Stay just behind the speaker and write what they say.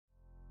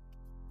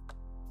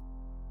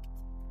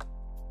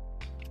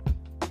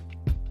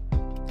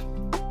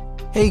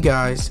Hey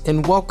guys,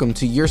 and welcome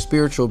to Your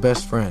Spiritual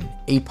Best Friend,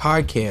 a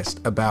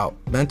podcast about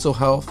mental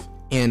health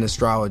and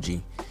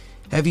astrology.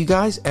 Have you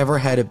guys ever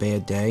had a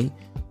bad day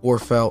or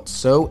felt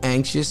so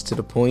anxious to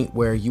the point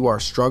where you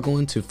are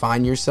struggling to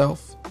find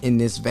yourself in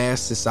this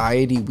vast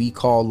society we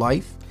call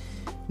life?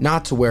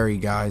 Not to worry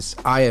guys,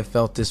 I have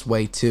felt this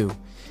way too.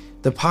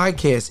 The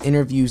podcast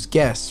interviews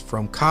guests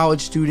from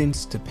college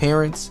students to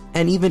parents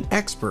and even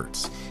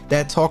experts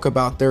that talk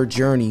about their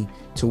journey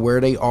to where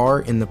they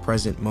are in the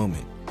present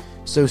moment.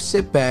 So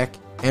sit back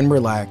and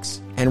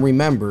relax and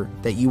remember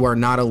that you are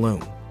not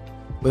alone.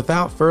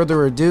 Without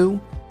further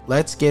ado,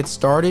 let's get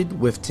started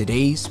with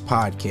today's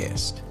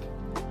podcast.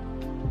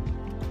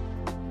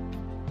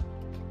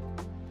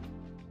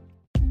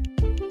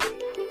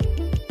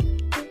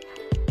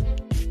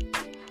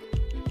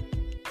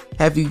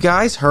 Have you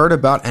guys heard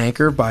about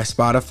Anchor by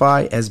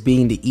Spotify as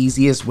being the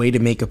easiest way to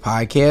make a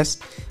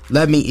podcast?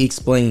 Let me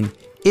explain.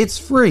 It's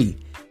free.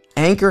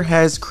 Anchor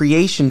has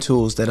creation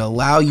tools that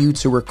allow you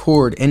to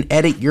record and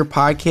edit your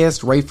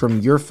podcast right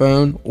from your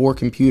phone or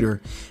computer.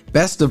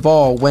 Best of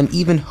all, when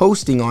even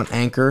hosting on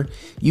Anchor,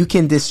 you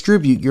can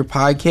distribute your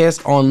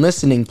podcast on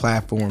listening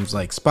platforms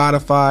like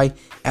Spotify,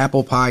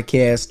 Apple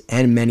Podcasts,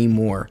 and many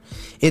more.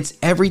 It's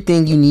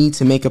everything you need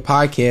to make a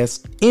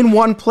podcast in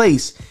one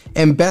place.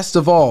 And best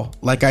of all,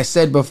 like I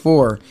said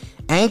before,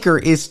 Anchor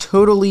is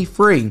totally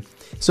free.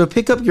 So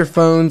pick up your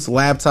phones,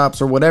 laptops,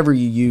 or whatever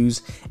you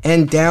use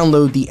and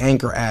download the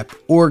Anchor app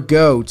or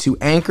go to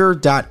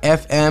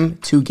anchor.fm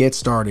to get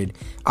started.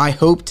 I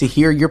hope to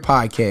hear your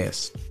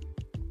podcast.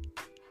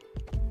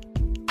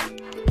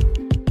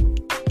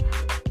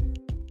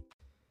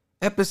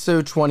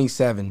 Episode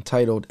 27,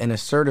 titled An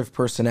Assertive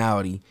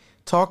Personality,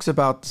 talks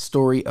about the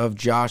story of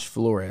Josh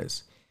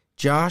Florez.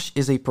 Josh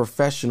is a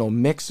professional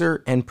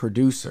mixer and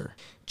producer.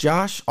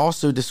 Josh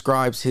also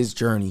describes his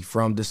journey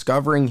from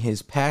discovering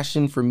his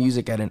passion for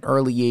music at an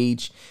early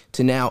age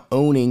to now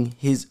owning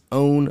his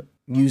own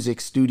music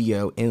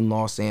studio in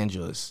Los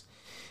Angeles.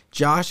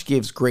 Josh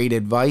gives great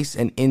advice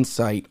and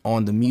insight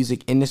on the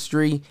music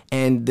industry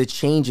and the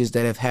changes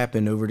that have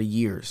happened over the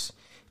years.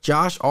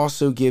 Josh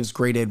also gives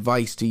great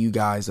advice to you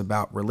guys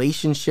about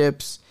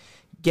relationships,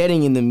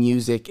 getting into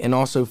music, and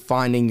also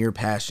finding your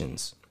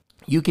passions.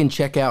 You can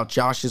check out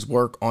Josh's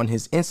work on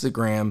his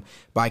Instagram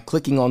by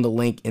clicking on the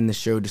link in the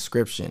show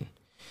description.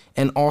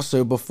 And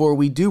also, before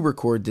we do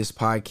record this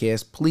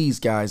podcast, please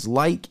guys,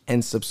 like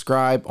and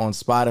subscribe on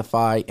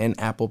Spotify and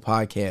Apple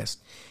Podcasts.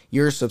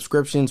 Your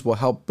subscriptions will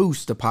help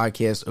boost the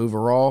podcast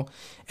overall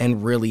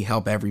and really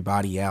help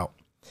everybody out.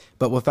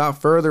 But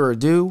without further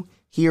ado,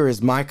 here is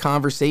my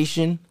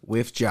conversation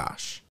with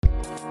Josh.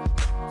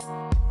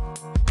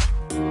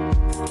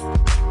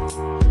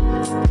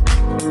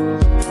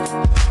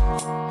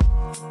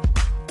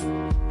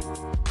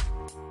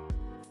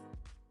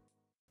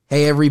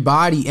 Hey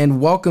everybody,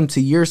 and welcome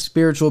to Your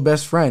Spiritual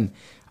Best Friend.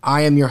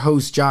 I am your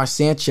host, Josh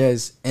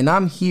Sanchez, and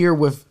I'm here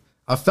with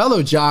a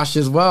fellow Josh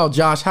as well.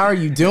 Josh, how are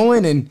you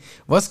doing and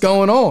what's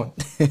going on?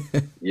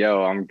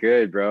 Yo, I'm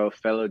good, bro.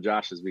 Fellow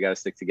Joshes, we got to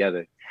stick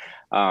together.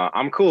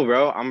 I'm cool,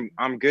 bro.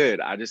 I'm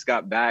good. I just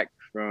got back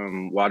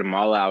from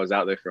Guatemala. I was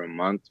out there for a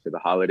month for the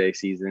holiday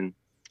season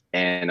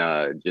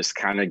and just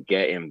kind of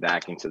getting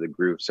back into the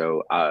groove.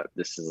 So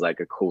this is like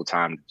a cool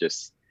time to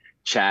just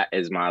chat.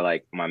 Is my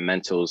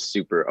mental's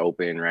super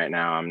open right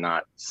now. I'm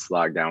not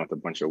slogged down with a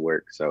bunch of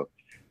work. So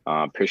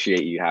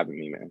appreciate you having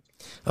me, man.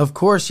 Of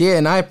course, yeah.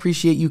 And I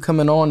appreciate you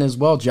coming on as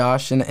well,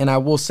 Josh. And I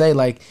will say,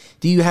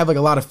 do you have a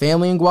lot of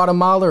family in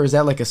Guatemala, or is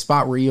that a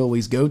spot where you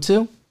always go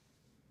to?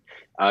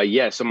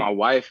 Yeah. So my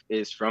wife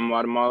is from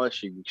Guatemala.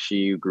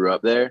 She grew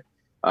up there.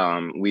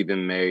 We've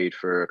been married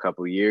for a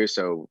couple of years.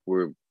 So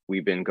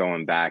we've been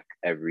going back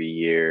every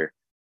year.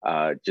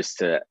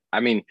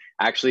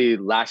 Actually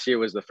last year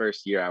was the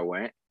first year I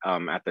went.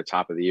 At the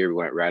top of the year, we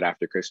went right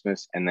after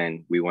Christmas, and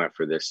then we went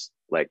for this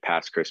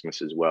past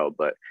Christmas as well.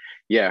 But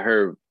yeah,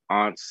 her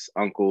aunts,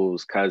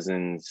 uncles,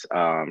 cousins,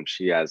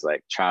 she has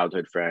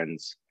childhood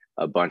friends,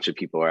 a bunch of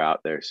people are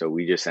out there. So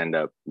we just end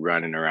up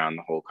running around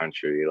the whole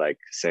country,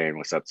 saying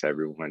what's up to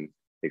everyone,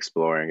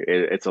 exploring.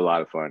 It's a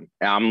lot of fun.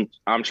 I'm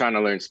trying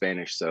to learn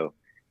Spanish, so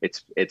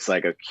it's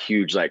like a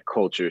huge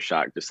culture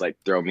shock. Just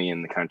throw me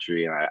in the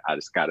country, and I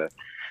just gotta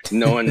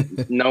no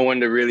one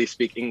to really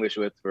speak English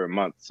with for a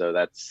month. So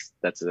that's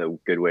a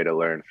good way to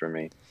learn for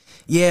me.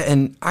 Yeah,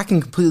 and I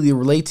can completely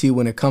relate to you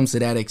when it comes to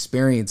that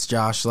experience,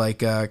 Josh.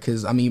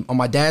 Because on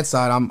my dad's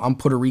side, I'm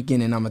Puerto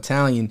Rican and I'm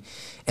Italian,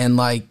 and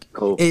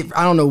cool.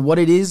 I don't know what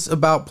it is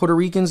about Puerto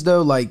Ricans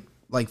though.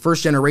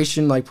 First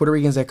generation Puerto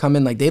Ricans that come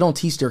in, they don't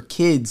teach their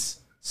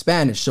kids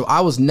Spanish. So I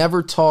was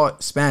never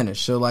taught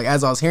Spanish. So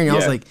as I was hearing, I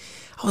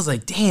was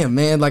like, damn,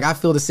 man, I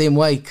feel the same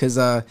way because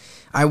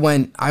I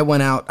went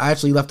out. I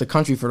actually left the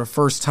country for the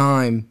first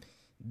time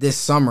this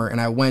summer,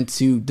 and I went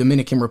to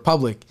Dominican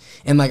Republic,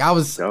 and I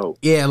was,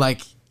 yeah,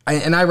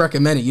 and I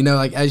recommend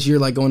it, as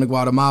you're going to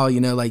Guatemala,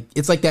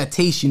 it's that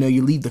taste,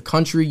 you leave the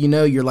country,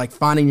 you're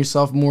finding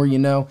yourself more,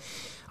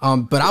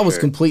 but I was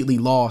completely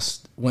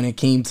lost when it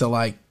came to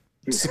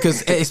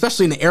because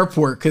especially in the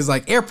airport, because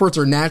like airports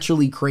are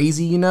naturally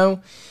crazy, you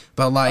know.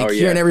 But like Oh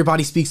hearing yeah.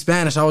 everybody speak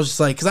Spanish, I was just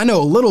like, because I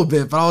know a little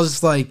bit, but I was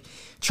just like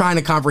trying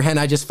to comprehend.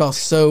 I just felt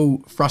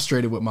so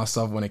frustrated with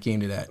myself when it came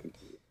to that.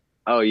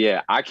 Oh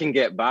yeah. I can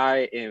get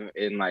by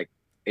in like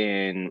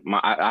in my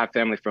I have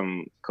family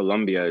from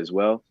Colombia as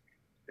well.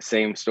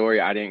 Same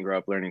story. I didn't grow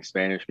up learning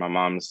Spanish. My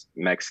mom's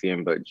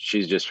Mexican, but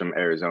she's just from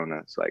Arizona.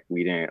 It's like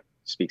we didn't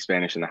speak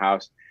Spanish in the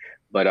house.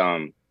 But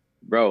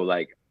bro,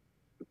 like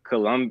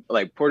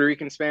like Puerto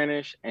Rican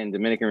Spanish and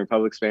Dominican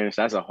Republic Spanish,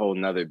 that's a whole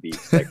nother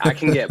beast. Like I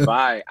can get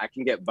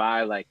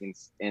by like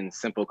in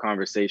simple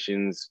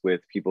conversations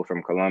with people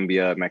from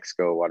Colombia,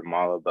 Mexico,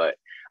 Guatemala, but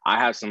I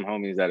have some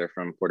homies that are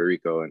from Puerto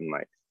Rico and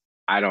like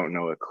I don't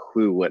know a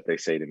clue what they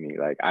say to me.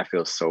 Like I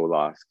feel so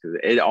lost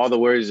because all the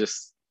words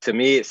just to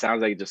me it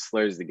sounds like it just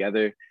slurs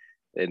together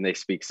and they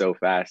speak so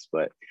fast.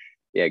 But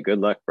yeah, good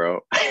luck, bro.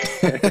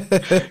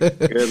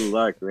 Good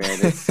luck, man.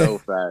 It's so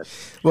fast.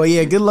 Well,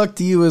 yeah, good luck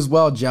to you as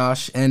well,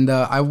 Josh. And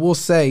I will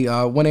say,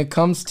 when it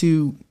comes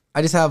to,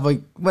 I just have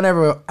like,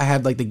 whenever I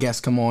had like the guests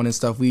come on and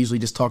stuff, we usually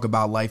just talk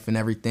about life and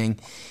everything.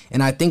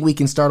 And I think we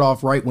can start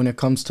off right when it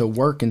comes to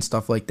work and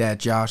stuff like that,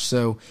 Josh.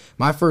 So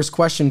my first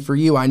question for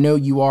you, I know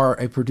you are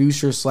a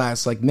producer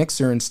slash like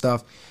mixer and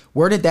stuff.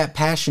 Where did that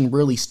passion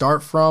really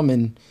start from,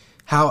 and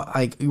how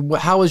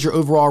has your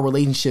overall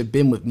relationship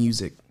been with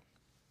music?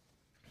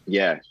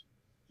 Yeah,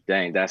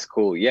 dang, that's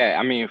cool. Yeah,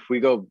 I mean, if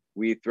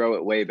we throw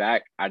it way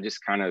back. I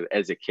just kind of,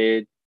 as a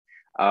kid,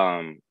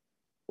 um,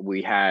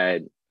 we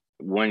had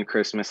one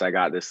Christmas, I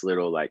got this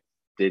little like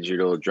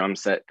digital drum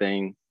set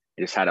thing.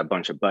 It just had a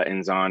bunch of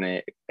buttons on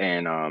it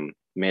and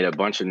made a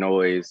bunch of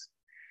noise.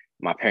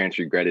 My parents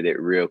regretted it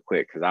real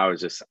quick because I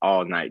was just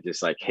all night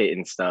just like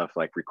hitting stuff,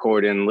 like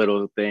recording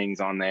little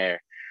things on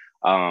there.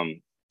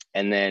 Um,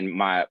 and then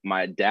my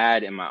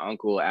dad and my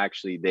uncle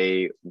actually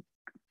they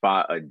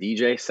bought a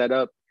DJ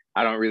setup.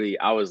 I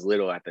was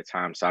little at the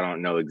time, so I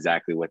don't know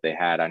exactly what they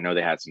had. I know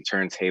they had some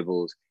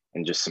turntables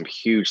and just some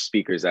huge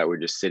speakers that were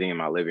just sitting in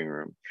my living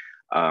room.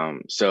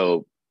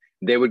 So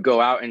they would go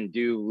out and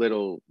do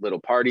little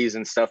parties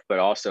and stuff, but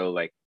also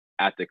like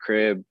at the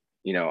crib,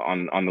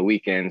 on the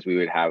weekends, we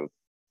would have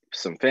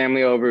some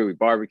family over, we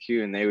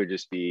barbecue, and they would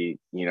just be,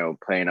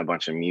 playing a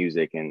bunch of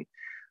music. And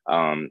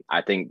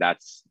I think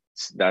that's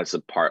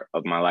a part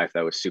of my life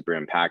that was super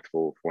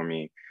impactful for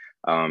me.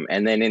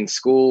 And then in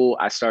school,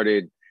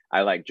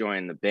 I like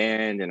joined the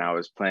band and I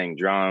was playing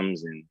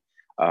drums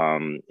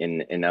and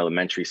in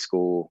elementary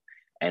school.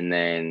 And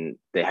then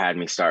they had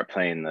me start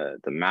playing the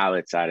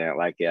mallets. I didn't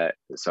like it.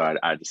 So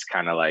I just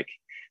kind of like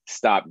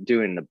stopped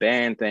doing the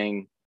band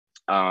thing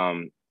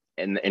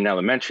in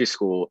elementary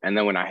school. And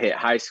then when I hit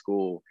high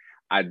school,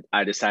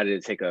 I decided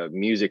to take a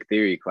music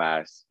theory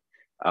class.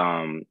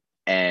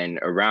 And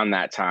around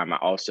that time, I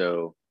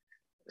also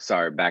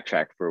sorry,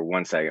 backtrack for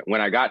 1 second.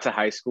 When I got to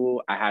high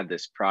school, I had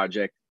this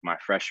project my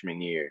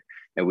freshman year,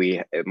 and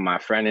my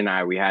friend and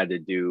I, we had to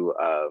do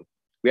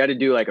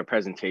like a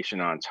presentation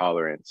on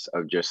tolerance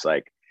of just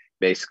like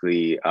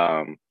basically,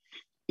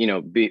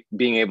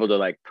 being able to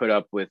like put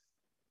up with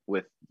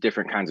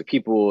different kinds of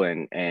people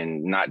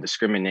and not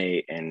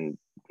discriminate. And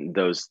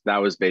that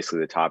was basically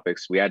the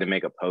topics. We had to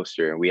make a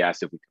poster, and we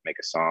asked if we could make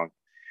a song.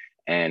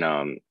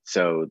 And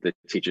so the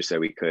teacher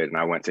said we could, and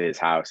I went to his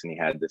house, and he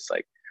had this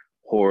like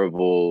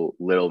horrible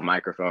little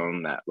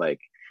microphone that like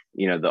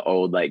the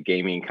old like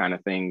gaming kind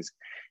of things,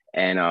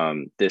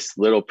 and this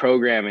little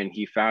program, and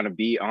he found a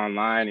beat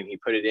online and he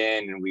put it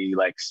in, and we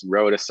like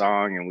wrote a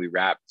song and we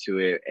rapped to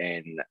it,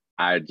 and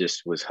I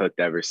just was hooked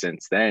ever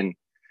since then.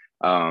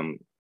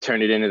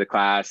 Turned it into the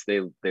class.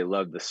 They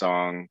loved the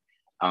song.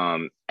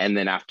 And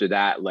then after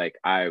that, like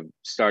I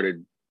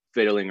started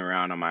fiddling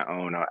around on my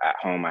own at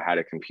home. I had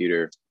a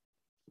computer,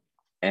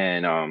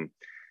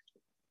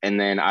 and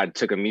then I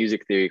took a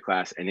music theory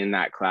class, and in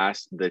that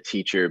class, the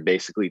teacher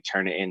basically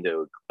turned it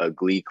into a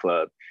glee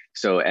club.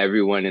 So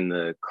everyone in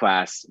the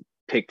class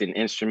picked an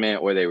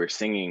instrument or they were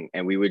singing,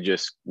 and we would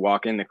just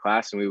walk into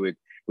class, and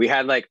we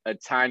had like a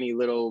tiny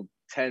little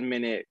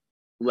 10-minute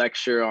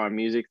lecture on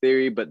music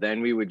theory, but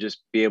then we would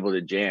just be able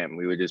to jam.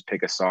 We would just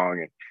pick a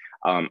song.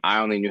 And I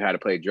only knew how to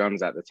play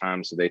drums at the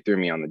time, so they threw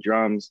me on the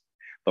drums.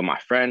 But my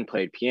friend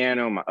played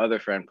piano, my other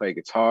friend played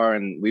guitar,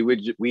 and we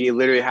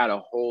literally had a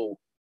whole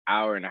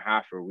hour and a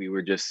half where we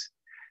were just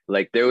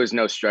like, there was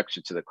no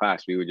structure to the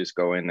class. We would just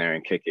go in there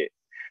and kick it.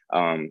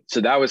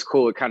 So that was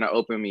cool. It kind of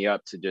opened me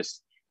up to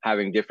just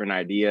having different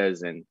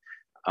ideas. And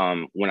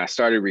when I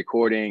started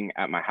recording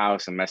at my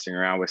house and messing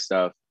around with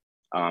stuff,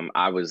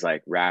 I was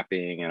like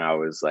rapping and I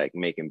was like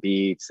making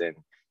beats. And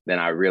then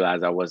I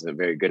realized I wasn't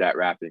very good at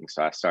rapping.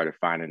 So I started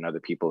finding other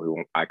people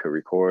who I could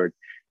record.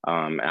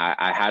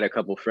 I had a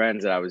couple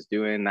friends that I was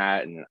doing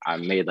that, and I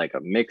made like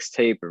a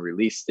mixtape and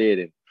released it.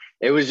 And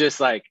it was just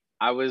like,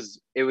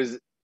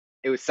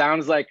 it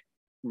sounds like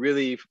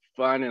really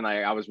fun, and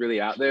like I was really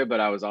out there,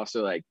 but I was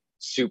also like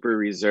super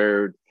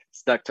reserved,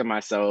 stuck to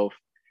myself.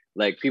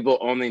 Like people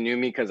only knew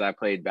me because I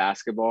played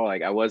basketball.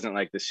 Like I wasn't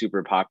like the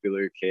super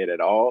popular kid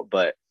at all,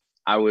 but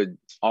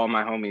all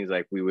my homies,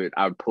 like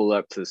I would pull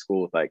up to the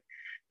school with like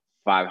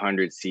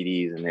 500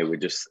 CDs, and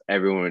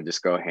everyone would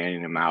just go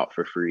handing them out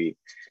for free.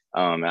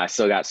 And I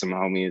still got some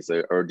homies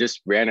or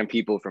just random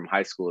people from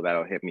high school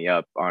that'll hit me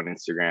up on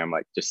Instagram,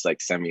 like just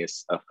like send me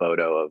a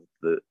photo of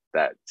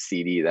that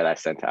CD that I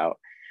sent out.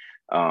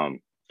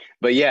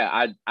 But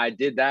yeah, I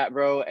did that,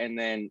 bro. And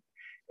then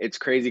it's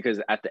crazy because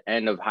at the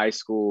end of high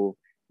school,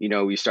 you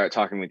know, we start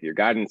talking with your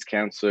guidance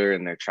counselor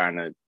and they're trying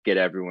to get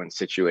everyone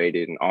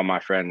situated. And all my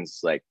friends,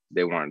 like,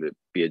 they wanted to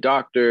be a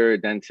doctor, a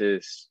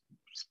dentist,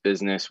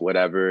 business,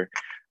 whatever.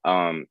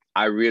 I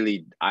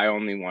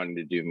only wanted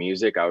to do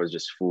music. I was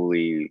just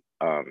fully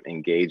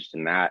engaged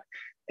in that.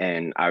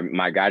 And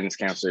my guidance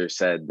counselor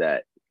said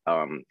that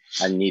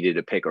I needed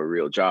to pick a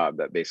real job,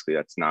 that basically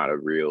that's not a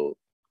real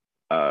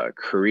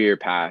career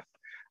path.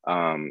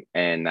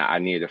 And I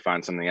needed to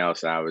find something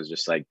else. And I was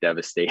just like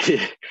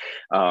devastated.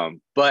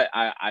 But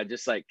I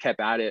just like kept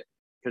at it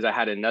because I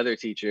had another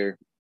teacher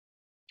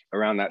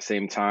around that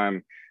same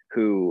time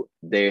who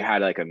they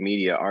had like a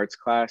media arts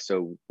class.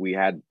 So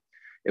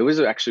it was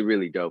actually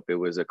really dope. It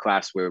was a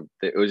class where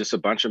it was just a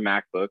bunch of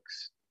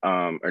MacBooks,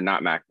 or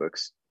not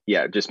MacBooks.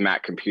 Yeah, just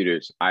Mac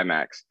computers,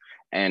 iMacs.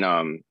 And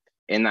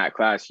in that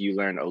class, you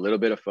learn a little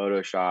bit of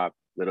Photoshop, a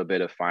little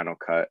bit of Final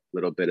Cut, a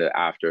little bit of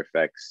After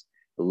Effects,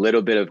 a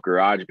little bit of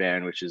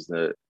GarageBand, which is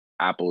the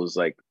Apple's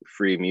like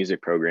free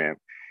music program.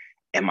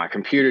 And my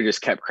computer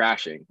just kept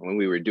crashing when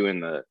we were doing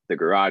the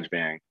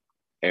GarageBand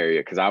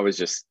area because I was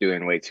just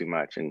doing way too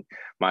much. And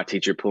my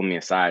teacher pulled me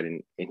aside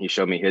and he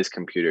showed me his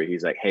computer.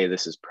 He's like, hey,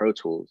 this is Pro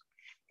Tools.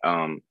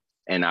 And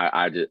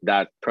I just,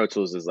 that Pro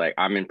Tools is like,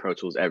 I'm in Pro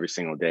Tools every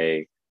single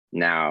day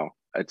now.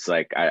 It's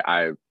like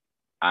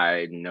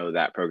I know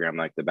that program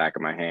like the back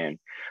of my hand.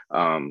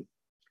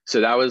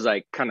 So that was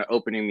like kind of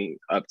opening me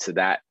up to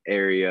that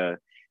area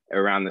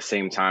around the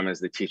same time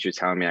as the teacher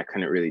telling me I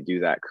couldn't really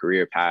do that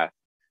career path.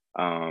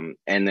 And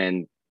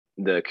then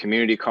the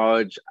community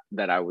college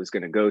that I was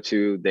going to go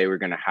to, they were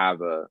going to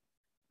have a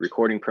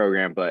recording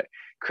program, but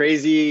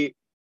crazy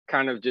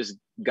kind of just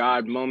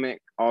God moment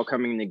all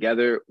coming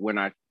together. When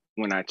I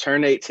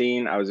turned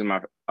 18, I was in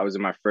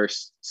my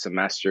first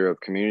semester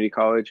of community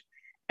college.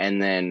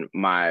 And then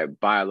my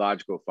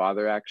biological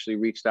father actually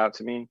reached out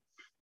to me.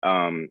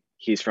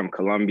 He's from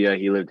Colombia.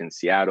 He lived in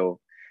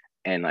Seattle.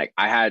 And like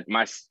I had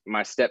my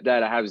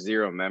stepdad, I have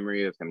zero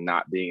memory of him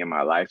not being in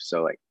my life.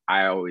 So like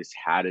I always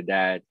had a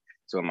dad.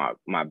 So when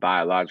my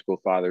biological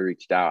father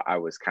reached out, I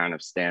was kind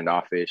of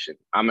standoffish. And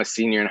I'm a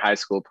senior in high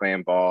school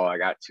playing ball. I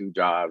got 2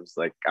 jobs.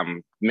 Like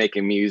I'm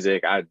making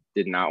music. I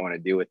did not want to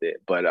deal with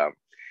it. But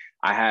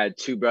I had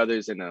 2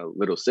 brothers and a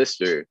little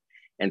sister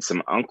and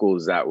some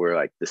uncles that were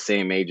like the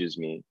same age as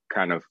me,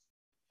 kind of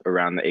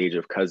around the age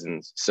of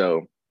cousins.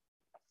 So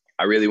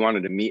I really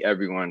wanted to meet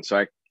everyone.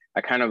 So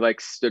I kind of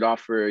like stood off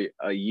for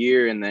a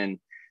year. And then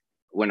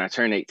when I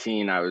turned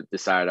 18, I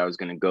decided I was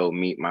going to go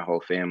meet my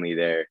whole family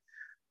there.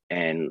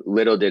 And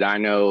little did I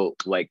know,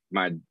 like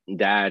my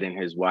dad and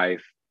his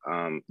wife,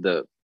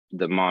 the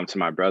mom to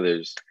my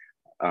brothers,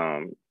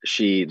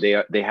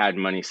 they had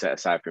money set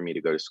aside for me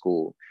to go to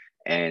school.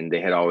 And they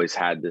had always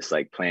had this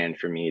like plan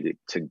for me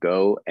to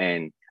go.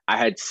 And I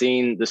had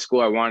seen the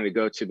school I wanted to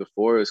go to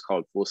before. It was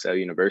called Full Sail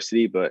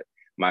University, but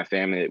my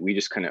family, we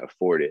just couldn't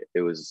afford it.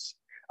 It was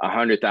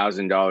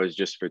 $100,000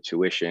 just for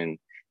tuition.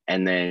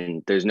 And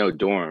then there's no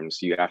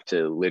dorms. You have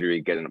to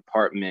literally get an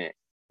apartment.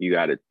 You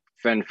got to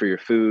fend for your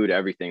food,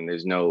 everything.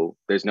 There's no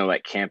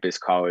like campus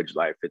college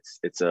life.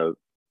 It's a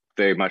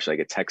very much like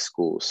a tech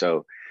school.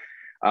 So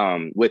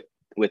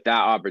with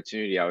that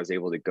opportunity, I was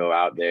able to go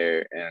out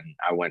there and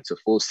I went to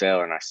Full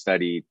Sail and I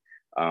studied.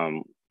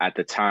 At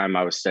the time,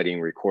 I was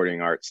studying recording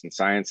arts and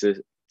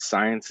sciences.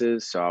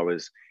 So I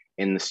was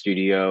in the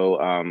studio.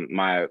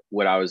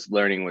 What I was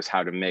learning was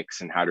how to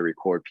mix and how to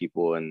record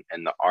people and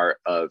the art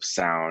of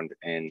sound.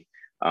 And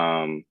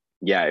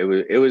yeah,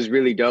 it was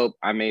really dope.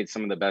 I made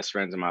some of the best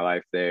friends in my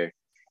life there.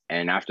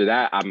 And after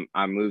that,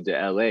 I moved to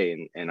LA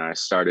and I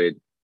started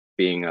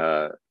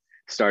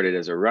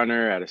as a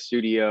runner at a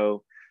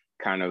studio,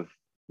 kind of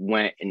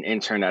went and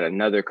interned at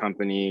another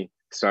company,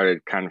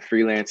 started kind of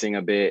freelancing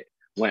a bit,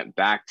 went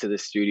back to the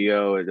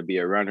studio to be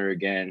a runner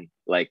again,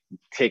 like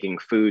taking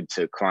food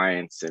to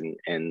clients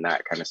and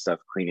that kind of stuff,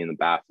 cleaning the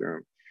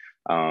bathroom.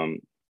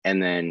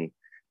 And then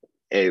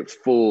a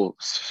full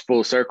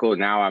circle.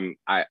 Now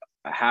I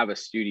have a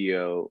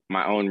studio,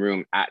 my own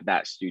room at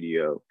that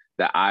studio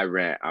that I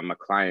rent. I'm a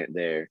client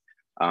there.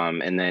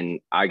 And then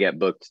I get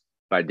booked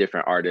by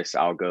different artists.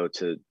 I'll go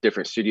to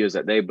different studios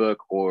that they book,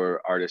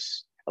 or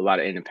artists, a lot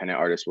of independent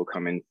artists will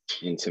come in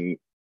to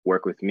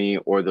work with me,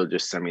 or they'll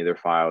just send me their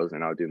files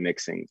and I'll do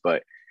mixing.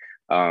 But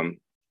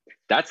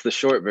that's the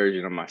short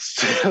version of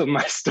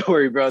my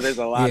story, bro. There's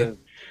a lot of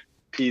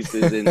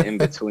pieces in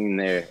between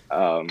there.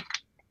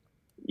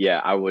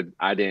 Yeah,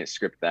 I didn't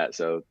script that,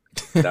 so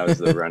that was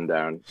the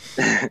rundown.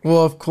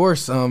 Well, of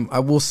course, I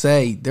will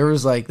say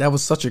that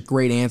was such a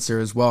great answer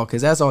as well,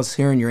 because as I was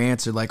hearing your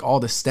answer, like all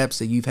the steps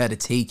that you've had to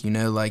take,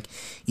 like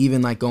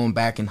even like going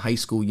back in high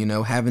school,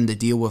 having to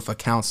deal with a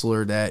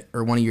counselor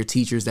or one of your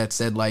teachers that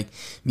said like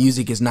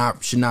music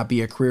should not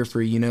be a career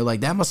for you,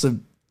 like that must have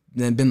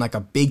been like a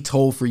big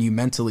toll for you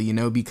mentally, you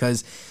know,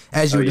 because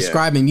as you Oh were yeah.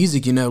 describing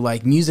music, you know,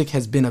 like music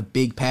has been a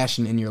big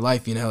passion in your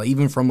life, you know,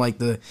 even from like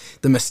the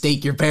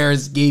mistake your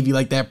parents gave you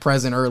like that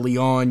present early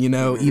on, you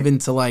know, even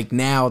to like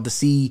now to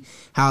see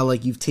how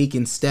like you've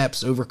taken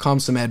steps, overcome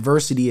some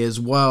adversity as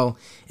well,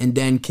 and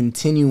then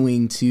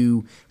continuing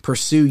to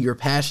pursue your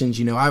passions.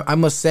 You know, I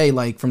must say,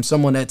 like, from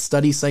someone that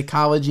studies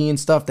psychology and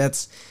stuff,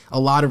 that's a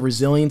lot of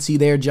resiliency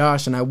there,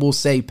 Josh, and I will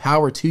say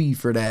power to you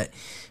for that,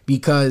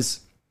 because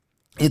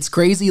it's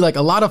crazy. Like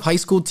a lot of high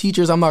school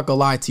teachers, I'm not gonna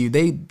lie to you,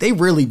 they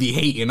really be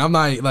hating. I'm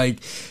not like,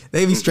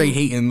 they be straight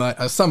hating. Like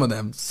some of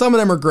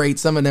them are great.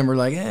 Some of them are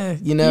like,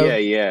 you know. Yeah,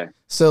 yeah.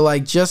 So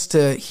like just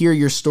to hear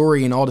your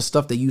story and all the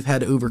stuff that you've had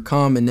to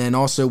overcome, and then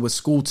also with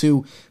school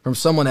too, from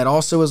someone that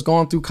also has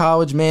gone through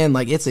college, man,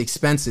 like it's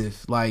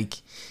expensive.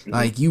 Like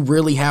you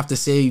really have to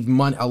save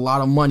money, a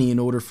lot of money, in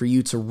order for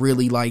you to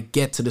really like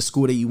get to the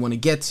school that you want to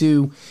get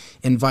to,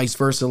 and vice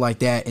versa like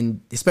that. And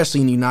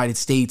especially in the United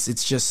States,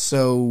 it's just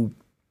so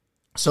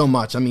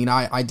much. I mean,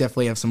 I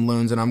definitely have some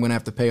loans and I'm gonna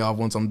have to pay off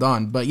once I'm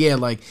done. But yeah,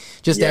 like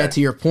just to add to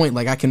your point,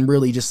 like I can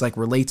really just like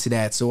relate to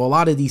that. So a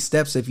lot of these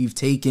steps that you've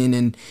taken,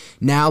 and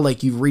now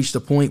like you've reached a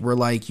point where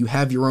like you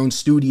have your own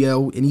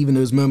studio, and even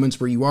those moments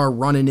where you are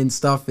running and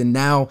stuff, and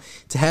now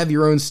to have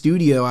your own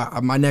studio,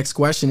 my next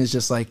question is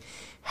just like,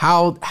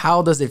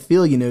 how does it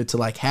feel, you know, to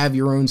like have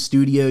your own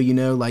studio, you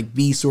know, like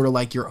be sort of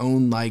like your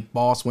own like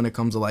boss when it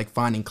comes to like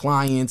finding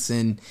clients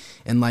and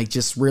like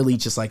just really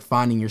just like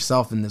finding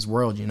yourself in this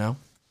world, you know?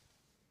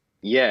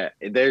 Yeah,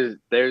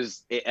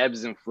 there's it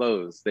ebbs and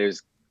flows.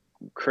 There's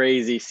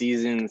crazy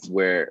seasons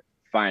where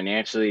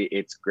financially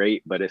it's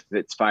great, but if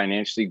it's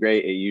financially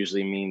great, it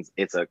usually means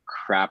it's a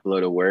crap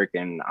load of work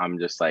and I'm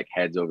just like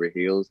heads over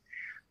heels.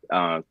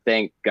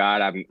 Thank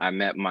God I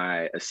met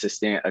my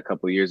assistant a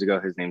couple years ago.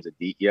 His name's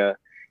Aditya,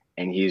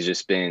 and he's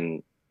just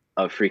been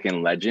a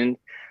freaking legend,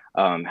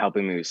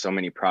 helping me with so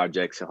many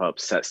projects. He'll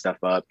help set stuff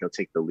up. He'll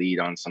take the lead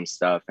on some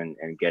stuff and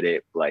get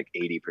it like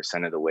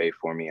 80% of the way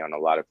for me on a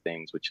lot of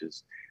things, which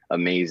is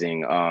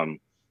amazing.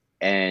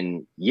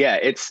 And yeah,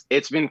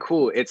 it's been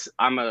cool.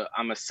 I'm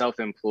a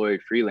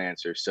self-employed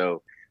freelancer,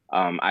 so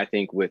I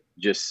think with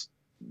just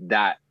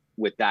that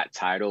with that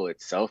title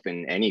itself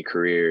in any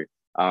career,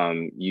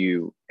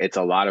 it's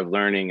a lot of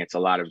learning, it's a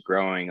lot of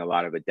growing, a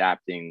lot of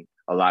adapting,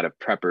 a lot of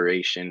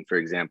preparation. For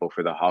example,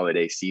 for the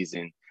holiday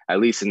season, at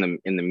least in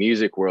the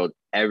music world,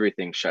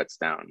 everything shuts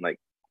down. Like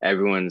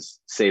everyone's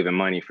saving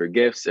money for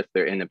gifts if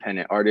they're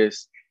independent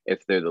artists.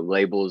 If they're the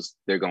labels,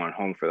 they're going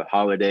home for the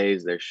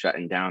holidays, they're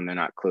shutting down, they're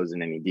not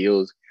closing any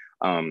deals.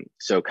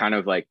 So kind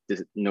of like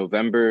this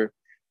November,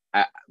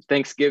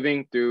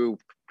 Thanksgiving through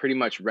pretty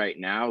much right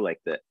now,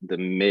 like the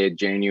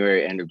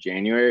mid-January, end of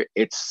January,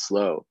 it's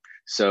slow.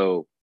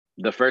 So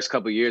the first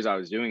couple of years I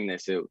was doing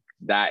this,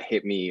 that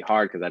hit me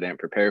hard because I didn't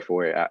prepare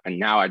for it. And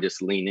now I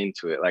just lean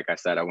into it. Like I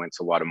said, I went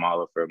to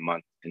Guatemala for a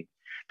month, and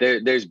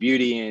there's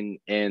beauty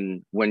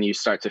in when you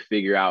start to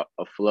figure out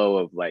a flow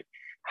of like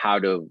how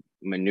to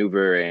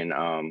maneuver.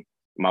 And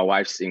my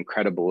wife's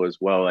incredible as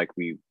well. Like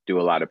we do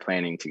a lot of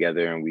planning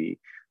together,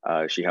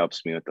 and she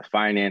helps me with the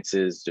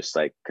finances, just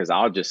like, because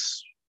I'll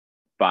just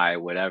buy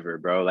whatever,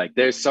 bro. Like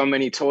there's so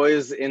many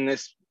toys in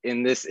this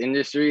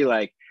industry.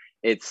 Like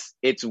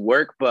it's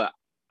work, but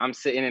I'm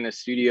sitting in a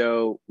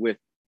studio with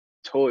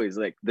toys,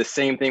 like the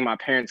same thing my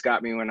parents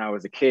got me when I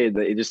was a kid.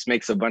 It just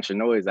makes a bunch of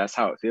noise. That's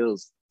how it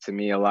feels to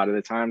me a lot of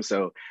the time.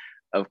 So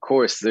of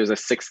course there's a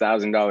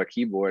 $6,000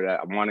 keyboard. I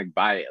want to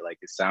buy it. Like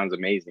it sounds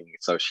amazing.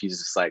 So she's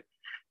just like,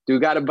 do we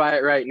got to buy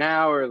it right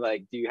now? Or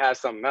like, do you have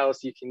something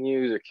else you can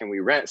use? Or can we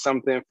rent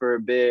something for a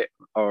bit?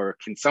 Or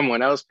can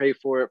someone else pay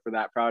for it for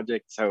that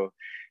project? So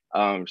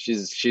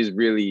she's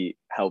really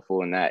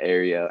helpful in that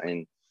area.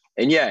 And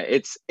yeah,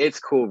 it's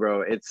cool,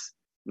 bro. It's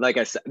like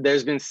I said,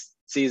 there's been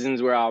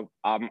seasons where I'm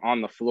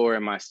on the floor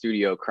in my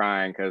studio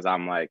crying because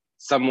I'm like,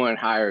 someone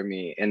hire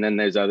me. And then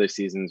there's other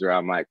seasons where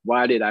I'm like,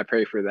 why did I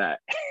pray for that?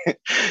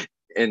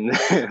 And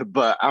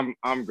but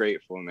I'm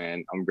grateful,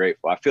 man. I'm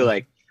grateful. I feel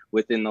like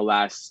within the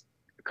last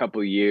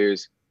couple of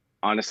years,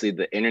 honestly,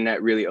 the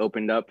internet really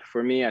opened up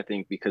for me. I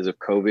think because of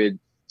COVID,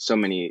 so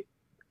many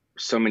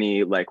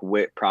like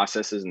WIT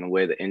processes and the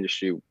way the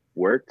industry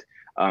worked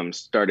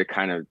started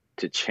kind of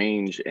to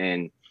change.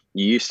 And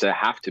you used to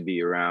have to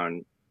be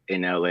around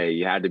in LA.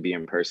 You had to be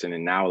in person.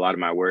 And now a lot of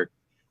my work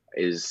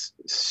is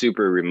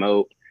super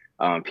remote.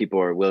 People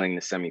are willing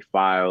to send me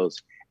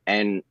files.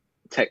 And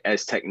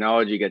as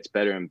technology gets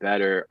better and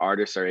better,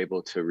 artists are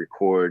able to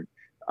record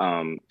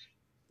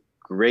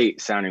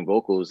great sounding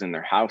vocals in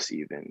their house.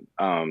 Even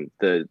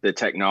the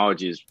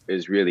technology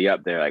is really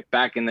up there. Like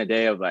back in the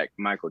day of like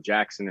Michael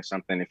Jackson or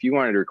something, if you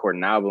wanted to record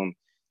an album,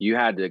 you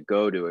had to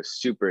go to a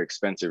super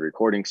expensive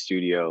recording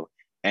studio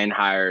and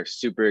hire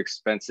super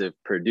expensive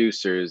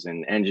producers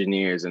and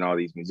engineers and all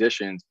these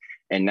musicians.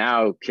 And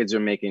now kids are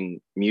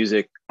making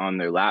music on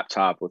their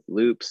laptop with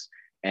loops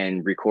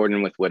and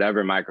recording with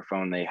whatever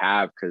microphone they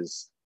have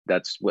because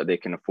that's what they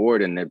can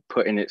afford, and they're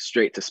putting it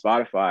straight to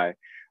Spotify.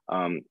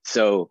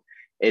 So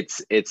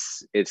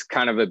it's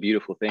kind of a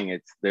beautiful thing.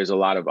 There's a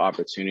lot of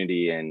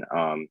opportunity, and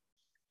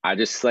I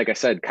just, like I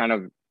said, kind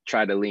of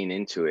try to lean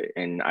into it,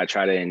 and I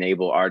try to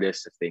enable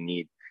artists if they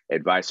need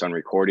advice on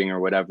recording or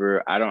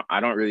whatever. I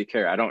don't really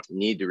care. I don't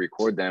need to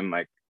record them.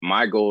 Like,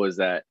 my goal is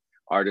that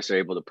artists are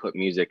able to put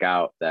music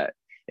out that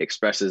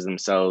expresses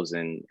themselves,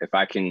 and if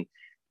I can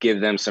give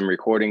them some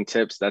recording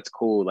tips, that's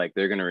cool. Like,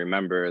 they're going to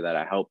remember that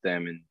I helped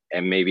them,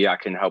 and maybe I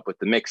can help with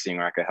the mixing,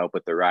 or I could help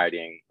with the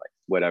writing, like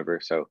whatever.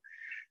 So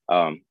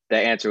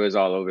that answer was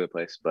all over the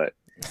place, but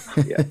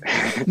yeah.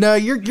 No,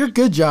 you're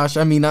good, Josh.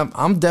 I mean,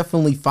 I'm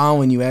definitely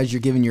following you as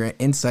you're giving your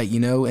insight, you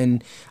know.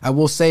 And I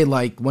will say,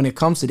 like, when it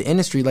comes to the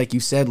industry, like you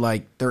said,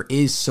 like, there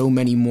is so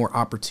many more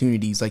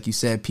opportunities. Like you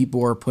said,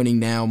 people are putting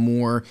down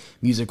more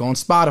music on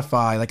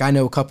Spotify. Like, I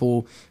know a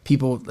couple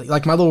people,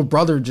 like my little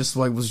brother, just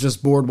like was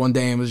just bored one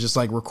day and was just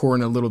like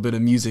recording a little bit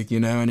of music, you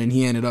know. And then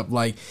he ended up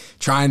like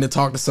trying to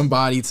talk to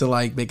somebody to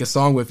like make a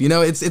song with, you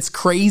know. It's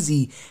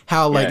crazy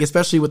how, like, Yeah.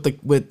 especially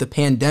with the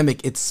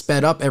pandemic, it's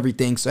sped up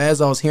everything. So as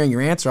I was hearing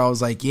your answer, I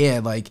was like, yeah,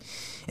 like,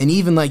 and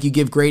even like you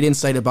give great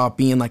insight about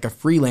being like a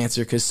freelancer,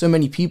 because so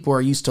many people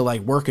are used to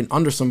like working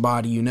under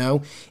somebody, you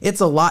know.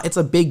 It's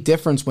a big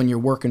difference when you're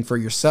working for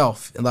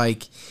yourself.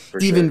 Like, For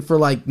even sure. for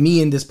like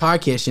me in this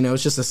podcast, you know,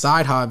 it's just a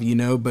side hobby, you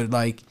know, but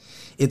like,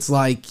 it's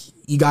like,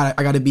 I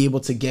got to be able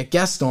to get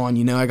guests on,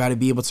 you know. I got to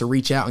be able to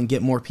reach out and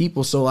get more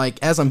people. So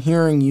like, as I'm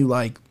hearing you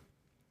like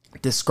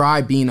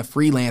describe being a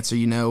freelancer,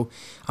 you know,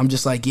 I'm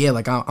just like, yeah,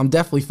 like I'm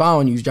definitely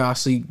following you,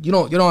 Josh. So you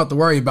don't have to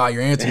worry about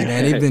your answers,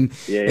 man. Yeah,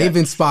 yeah. They've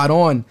been spot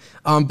on.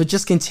 But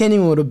just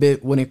continuing a little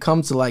bit when it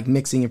comes to like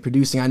mixing and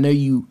producing, I know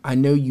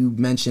you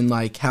mentioned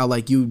like how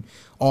like you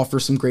offer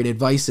some great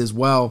advice as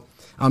well.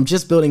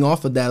 Just building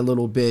off of that a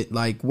little bit,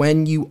 like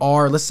when you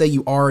are, let's say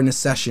you are in a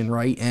session,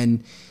 right,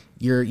 and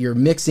you're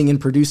mixing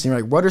and producing,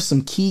 right, what are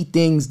some key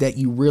things that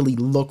you really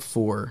look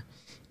for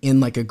in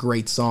like a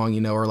great song,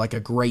 you know, or like a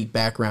great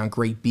background,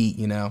 great beat,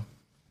 you know?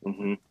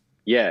 Hmm.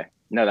 Yeah,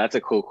 no, that's a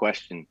cool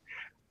question.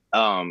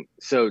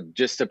 So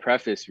just to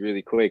preface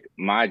really quick,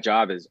 my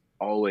job is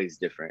always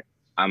different.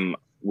 I'm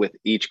with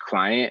each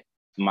client,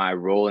 my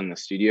role in the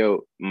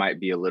studio might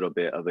be a little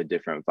bit of a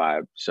different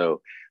vibe. So,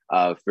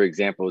 for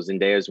example,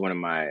 Zendaya is one of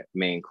my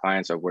main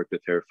clients. I've worked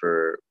with her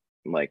for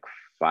like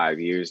 5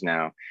 years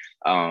now.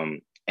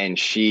 And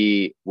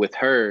with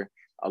her,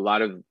 a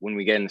lot of when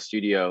we get in the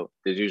studio,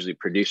 there's usually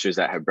producers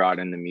that have brought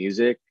in the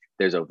music.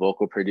 There's a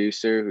vocal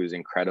producer who's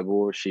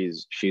incredible.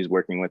 She's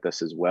working with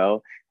us as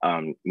well.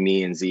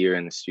 Me and Z are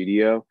in the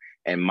studio,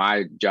 and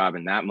my job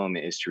in that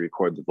moment is to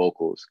record the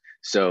vocals.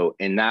 So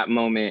in that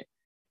moment,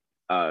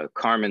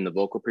 Carmen, the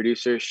vocal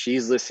producer,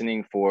 she's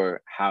listening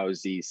for how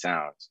Z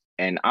sounds.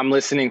 And I'm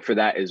listening for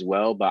that as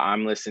well, but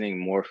I'm listening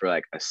more for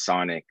like a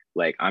sonic,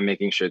 like I'm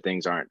making sure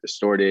things aren't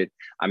distorted.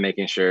 I'm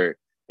making sure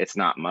it's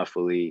not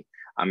muffly.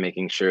 I'm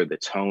making sure the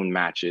tone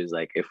matches.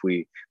 Like if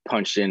we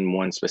punch in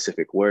one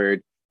specific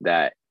word,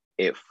 that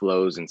it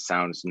flows and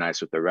sounds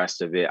nice with the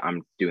rest of it.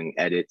 I'm doing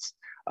edits.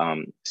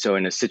 So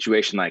in a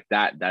situation like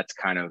that, that's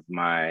kind of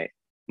my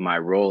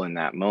role in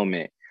that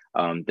moment.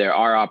 There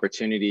are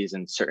opportunities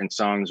in certain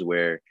songs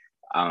where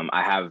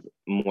I have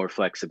more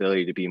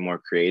flexibility to be more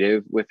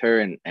creative with her,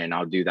 and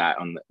I'll do that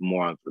on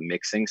more of the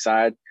mixing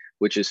side,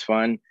 which is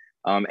fun.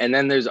 And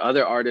then there's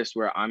other artists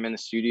where I'm in the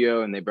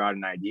studio and they brought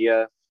an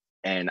idea,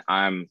 and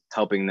I'm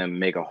helping them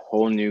make a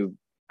whole new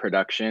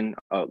production.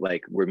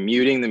 Like we're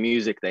muting the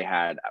music they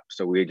had,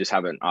 so we just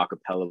have an a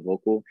cappella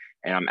vocal,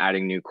 and I'm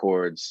adding new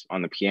chords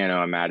on the piano.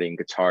 I'm adding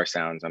guitar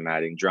sounds. I'm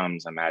adding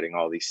drums. I'm adding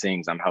all these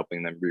things. I'm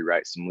helping them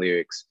rewrite some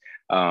lyrics.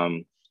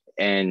 Um,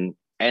 and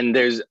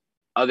there's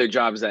other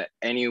jobs that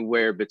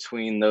anywhere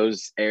between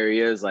those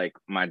areas, like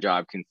my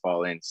job can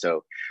fall in.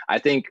 So I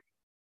think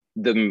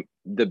the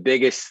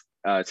biggest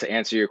to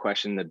answer your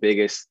question, the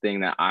biggest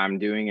thing that I'm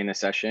doing in a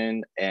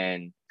session,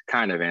 and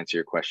kind of answer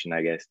your question,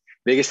 I guess,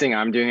 biggest thing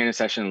I'm doing in a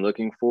session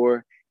looking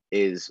for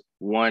is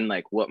one,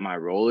 like what my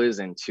role is,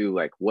 and two,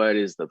 like what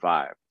is the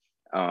vibe.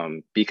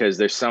 Because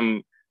there's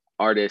some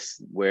artists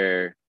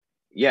where,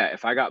 yeah,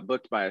 if I got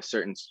booked by a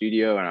certain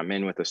studio and I'm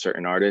in with a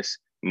certain artist,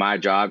 my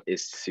job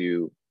is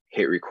to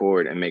hit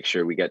record and make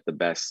sure we get the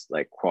best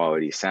like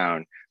quality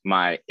sound.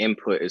 My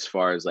input as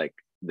far as like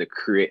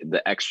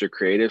the extra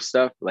creative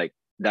stuff, like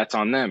that's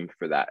on them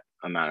for that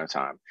amount of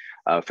time,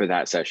 for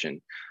that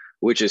session,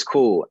 which is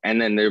cool. And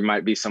then there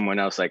might be someone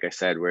else, like I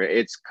said, where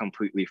it's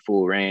completely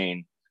full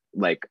reign.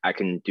 Like I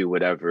can do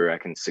whatever, I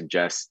can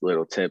suggest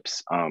little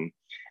tips.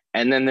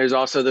 And then there's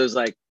also those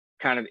like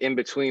kind of in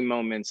between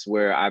moments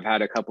where I've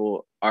had a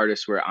couple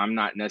artists where I'm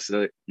not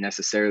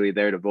necessarily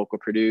there to vocal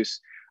produce.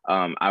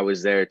 I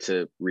was there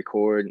to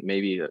record.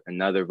 Maybe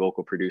another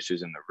vocal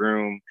producer's in the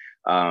room,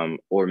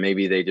 or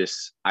maybe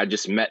I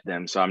just met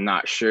them, so I'm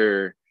not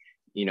sure.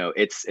 You know,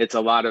 it's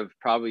a lot of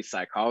probably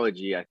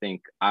psychology. I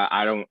think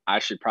I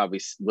should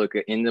probably look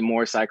into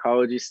more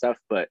psychology stuff,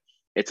 but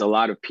it's a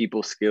lot of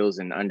people skills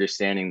and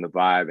understanding the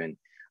vibe,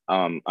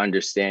 and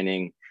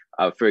understanding.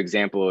 For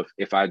example,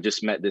 if I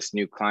just met this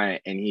new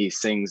client and he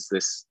sings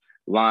this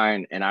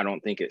line and I don't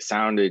think it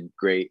sounded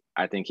great,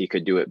 I think he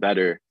could do it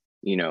better.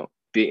 You know,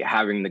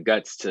 having the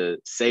guts to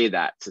say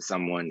that to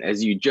someone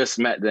as you just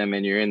met them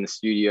and you're in the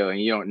studio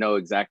and you don't know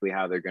exactly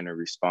how they're going to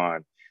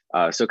respond.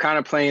 So kind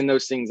of playing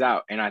those things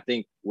out. And I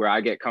think where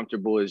I get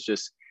comfortable is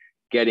just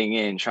getting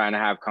in, trying to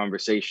have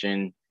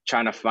conversation,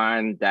 trying to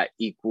find that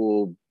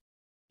equal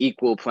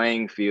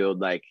playing field.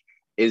 Like,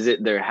 is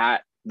it their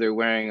hat? They're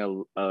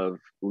wearing a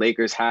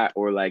Lakers hat,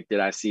 or like, did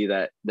I see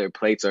that their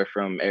plates are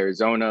from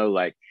Arizona?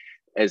 Like,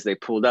 as they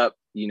pulled up,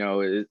 you know,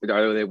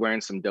 are they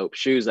wearing some dope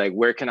shoes? Like,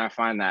 where can I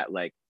find that,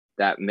 like,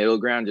 that middle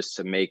ground, just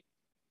to make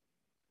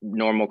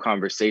normal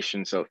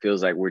conversation so it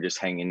feels like we're just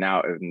hanging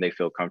out and they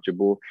feel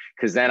comfortable?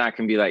 Because then I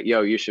can be like,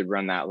 yo, you should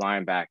run that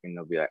line back, and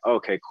they'll be like,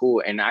 okay,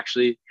 cool. And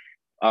actually,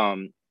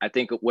 I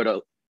think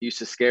what used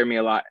to scare me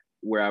a lot,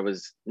 where I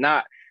was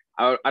not,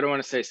 I don't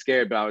want to say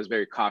scared, but I was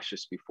very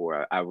cautious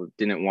before. I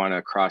didn't want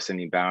to cross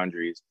any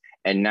boundaries.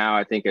 And now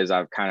I think as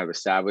I've kind of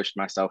established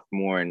myself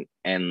more,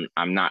 and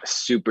I'm not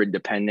super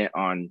dependent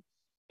on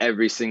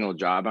every single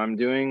job I'm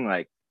doing,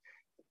 like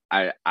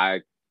I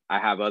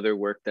have other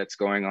work that's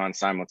going on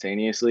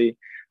simultaneously,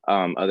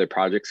 other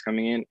projects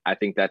coming in. I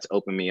think that's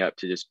opened me up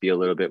to just be a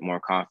little bit more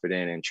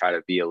confident and try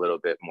to be a little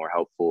bit more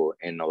helpful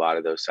in a lot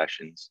of those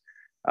sessions.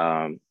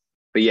 But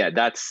yeah,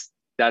 that's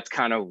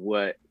kind of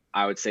what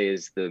I would say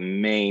is the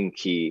main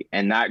key.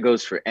 And that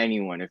goes for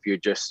anyone. If you're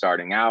just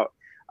starting out,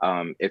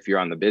 if you're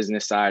on the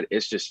business side,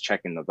 it's just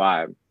checking the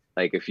vibe.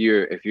 Like, if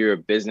you're a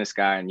business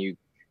guy and you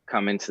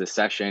come into the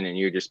session and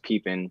you're just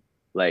peeping,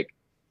 like,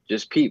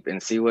 just peep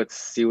and see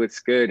what's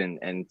good,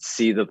 and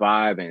see the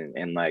vibe.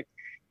 And like,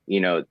 you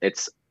know,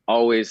 it's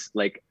always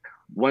like,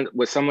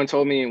 what someone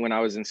told me when I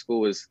was in school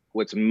was,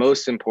 what's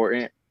most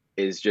important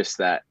is just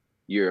that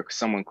you're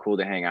someone cool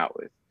to hang out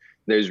with.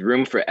 There's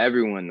room for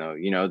everyone though.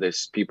 You know,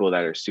 there's people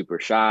that are super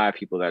shy,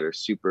 people that are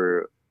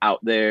super out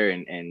there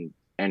and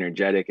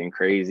energetic and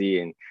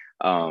crazy.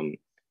 And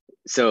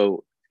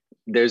so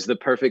there's the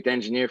perfect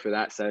engineer for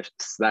that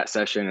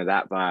session or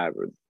that vibe,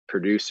 or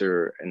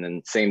producer. And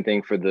then same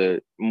thing for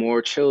the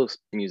more chill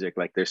music.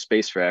 Like, there's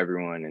space for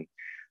everyone.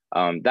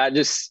 And that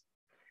just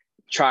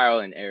trial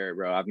and error,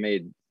 bro. I've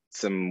made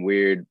some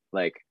weird,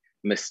 like,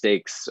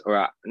 mistakes,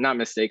 or not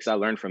mistakes, I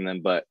learned from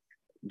them, but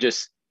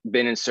just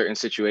been in certain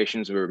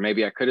situations where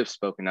maybe I could have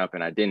spoken up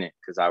and I didn't,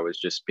 because I was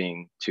just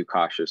being too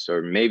cautious.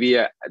 Or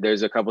maybe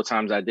there's a couple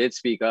times I did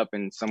speak up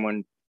and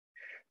someone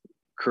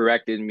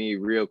corrected me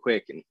real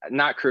quick, and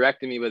not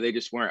corrected me, but they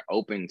just weren't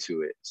open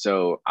to it.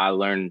 So I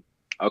learned,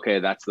 okay,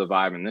 that's the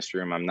vibe in this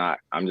room.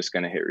 I'm just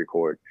going to hit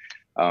record.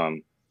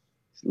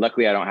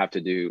 Luckily I don't have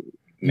to do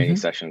many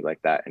sessions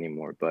like that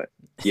anymore, but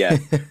yeah.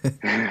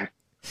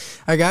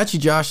 I got you,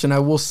 Josh. And I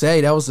will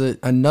say that was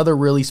another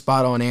really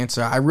spot on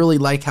answer. I really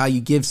like how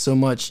you give so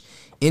much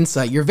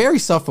insight. You're very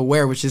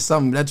self-aware, which is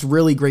something that's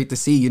really great to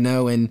see, you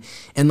know, and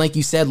like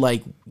you said,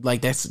 like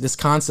that's this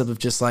concept of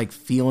just like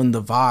feeling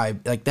the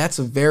vibe. Like, that's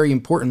a very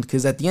important,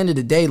 because at the end of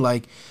the day,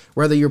 like,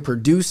 whether you're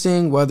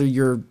producing, whether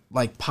you're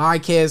like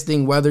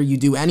podcasting, whether you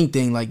do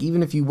anything, like,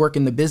 even if you work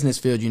in the business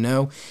field, you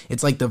know,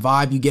 it's like the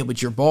vibe you get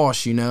with your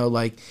boss, you know,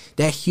 like,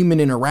 that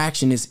human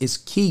interaction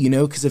is key, you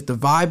know, because if the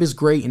vibe is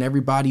great and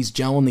everybody's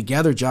gelling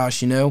together,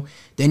 Josh, you know,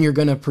 then you're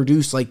going to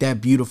produce like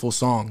that beautiful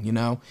song, you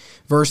know,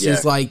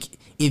 versus like,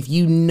 if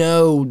you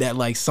know that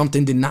like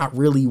something did not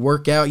really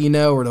work out, you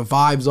know, or the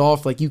vibe's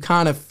off, like, you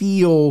kind of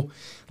feel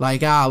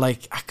like,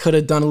 like, I could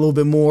have done a little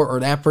bit more,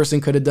 or that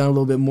person could have done a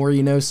little bit more,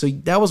 you know. So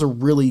that was a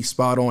really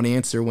spot on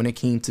answer when it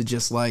came to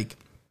just like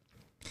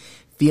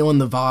feeling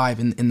the vibe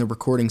in the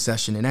recording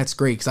session. And that's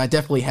great, because I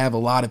definitely have a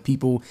lot of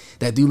people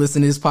that do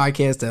listen to this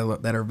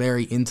podcast that are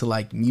very into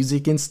like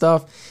music and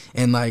stuff.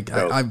 And like,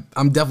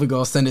 I'm definitely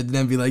going to send it to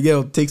them and be like,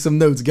 yo, take some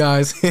notes,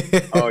 guys.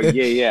 Oh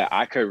yeah.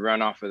 I could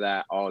run off of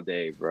that all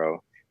day,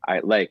 bro.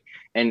 I like,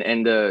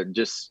 and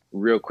just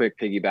real quick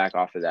piggyback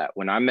off of that.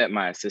 When I met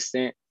my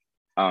assistant,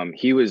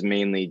 he was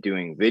mainly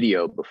doing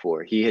video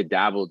before. He had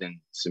dabbled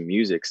in some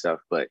music stuff,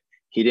 but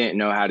he didn't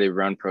know how to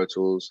run Pro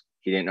Tools.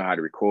 He didn't know how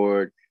to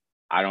record.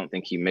 I don't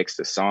think he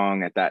mixed a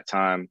song at that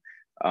time.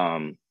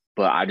 But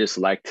I just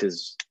liked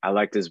his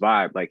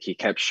vibe. Like, he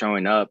kept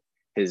showing up.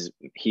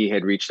 He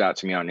had reached out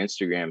to me on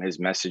Instagram. His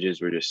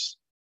messages were just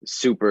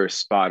super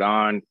spot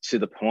on, to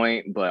the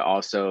point, but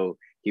also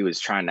he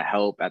was trying to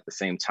help at the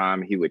same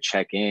time. He would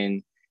check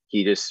in.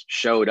 He just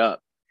showed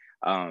up.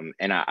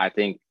 And I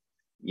think,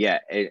 yeah,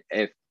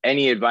 if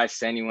any advice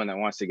to anyone that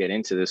wants to get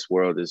into this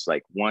world is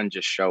like, one,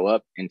 just show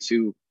up, and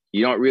two,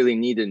 you don't really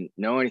need to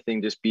know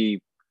anything. Just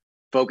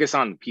focus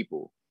on the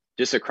people,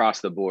 just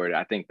across the board.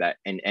 I think that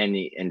in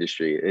any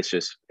industry, it's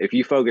just, if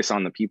you focus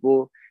on the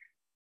people,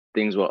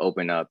 things will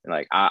open up.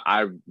 Like,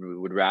 I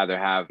would rather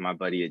have my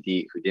buddy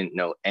Adit, who didn't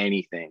know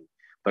anything,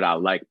 but I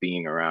like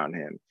being around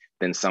him,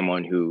 than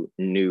someone who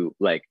knew,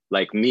 like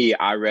me.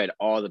 I read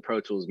all the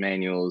Pro Tools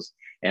manuals,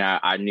 and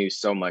I knew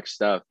so much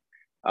stuff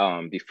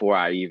before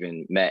I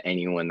even met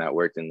anyone that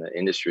worked in the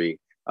industry.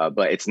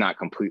 But it's not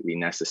completely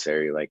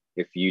necessary. Like,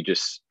 if you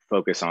just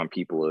focus on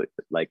people,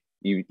 like,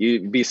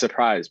 you'd be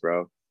surprised,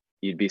 bro.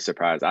 You'd be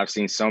surprised. I've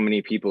seen so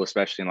many people,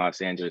 especially in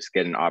Los Angeles,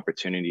 get an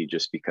opportunity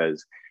just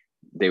because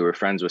they were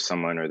friends with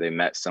someone or they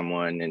met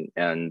someone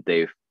and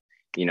they've,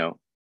 you know,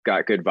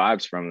 got good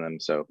vibes from them.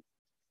 So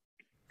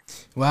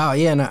Wow,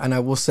 yeah, and I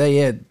will say,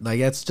 yeah, like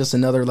that's just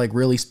another like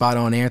really spot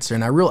on answer.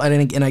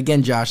 And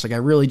again, Josh, like I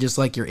really just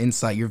like your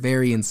insight. You're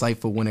very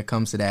insightful when it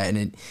comes to that, and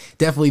it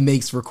definitely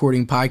makes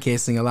recording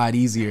podcasting a lot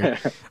easier.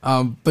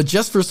 But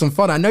just for some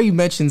fun, I know you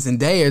mentioned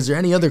Zendaya. Is there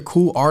any other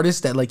cool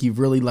artists that like you've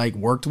really like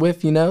worked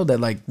with, you know, that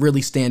like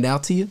really stand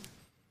out to you?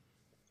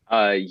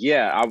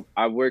 Yeah,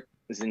 I work.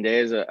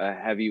 Zendaya is a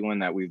heavy one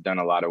that we've done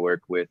a lot of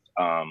work with.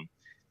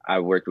 I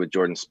worked with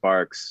Jordan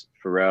Sparks,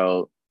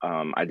 Pharrell.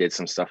 I did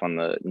some stuff on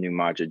the new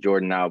Maja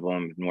Jordan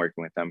album. Been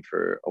working with them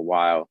for a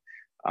while.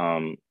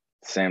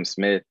 Sam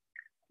Smith,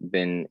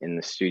 been in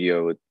the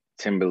studio with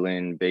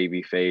Timberland,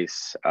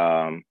 Babyface,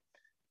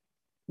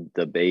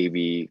 the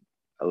Baby,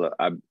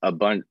 a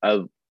bunch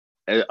of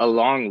a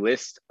long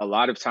list. A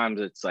lot of times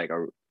it's like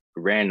a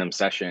random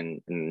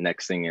session, and the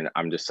next thing, and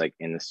I'm just like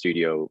in the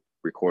studio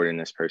recording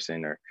this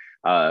person or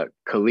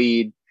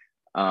Khalid.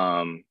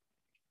 Um,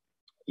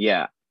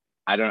 yeah,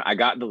 I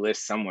got the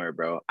list somewhere,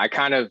 bro.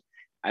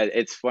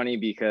 It's funny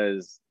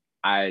because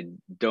I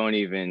don't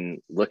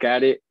even look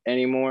at it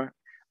anymore.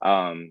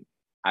 Um,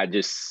 I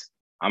just,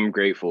 I'm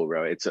grateful,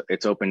 bro.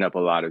 It's opened up a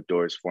lot of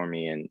doors for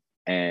me,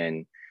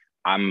 and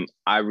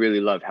I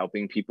really love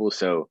helping people.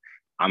 So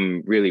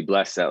I'm really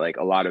blessed that like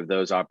a lot of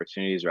those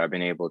opportunities where I've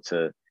been able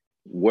to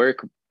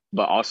work,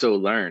 but also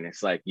learn.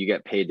 It's like you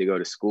get paid to go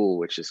to school,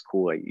 which is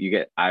cool.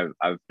 Like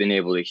I've been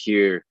able to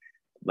hear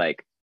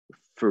like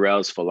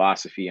Pharrell's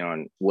philosophy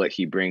on what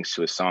he brings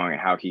to a song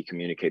and how he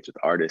communicates with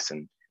artists.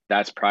 And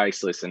that's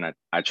priceless. And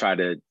I try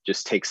to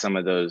just take some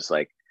of those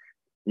like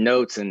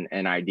notes and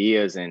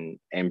ideas and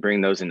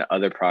bring those into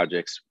other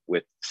projects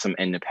with some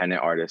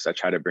independent artists. I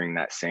try to bring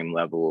that same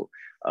level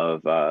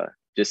of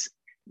just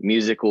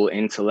musical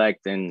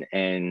intellect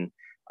and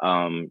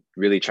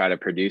really try to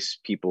produce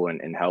people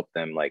and help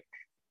them. Like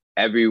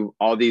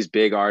all these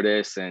big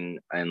artists and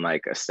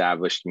like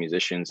established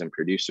musicians and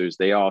producers,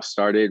 they all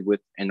started with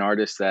an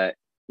artist that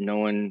no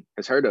one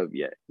has heard of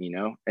yet, you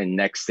know. And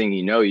next thing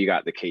you know, you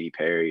got the Katy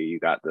Perry, you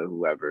got the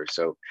whoever.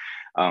 So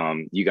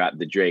you got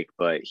the Drake,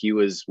 but he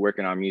was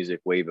working on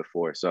music way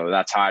before. So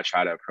that's how I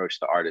try to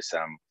approach the artists.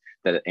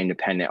 That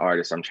independent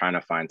artist. I'm trying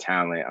to find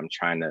talent. I'm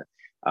trying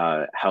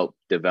to help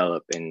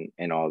develop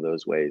in all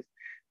those ways.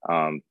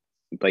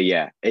 But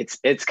yeah,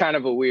 it's kind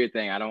of a weird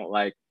thing. I don't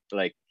like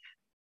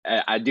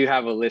I do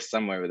have a list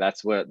somewhere,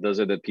 but those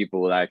are the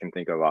people that I can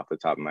think of off the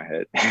top of my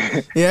head.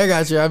 Yeah, I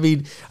got you. I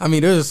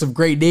mean, those are some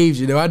great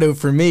names. You know, I know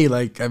for me,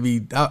 like,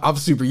 I'm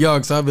super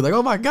young, so I'd be like,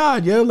 oh my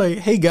god, yo, like,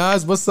 hey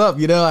guys, what's up?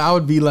 You know, I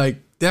would be like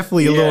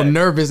definitely a little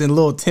nervous and a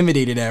little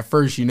intimidated at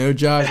first. You know,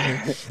 Josh.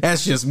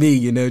 That's just me.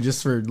 You know,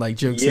 just for like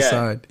jokes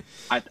aside.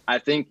 I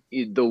think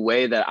the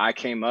way that I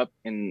came up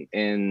in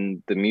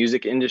the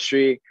music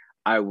industry,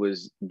 I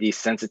was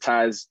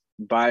desensitized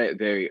by it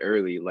very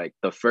early. Like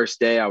the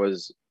first day I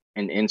was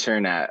an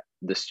intern at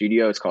the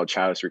studio. It's called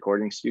Chalice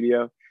Recording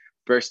Studio.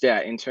 First day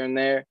I interned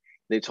there,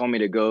 they told me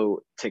to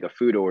go take a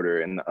food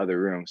order in the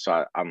other room.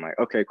 So I'm like,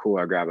 okay, cool.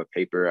 I grab a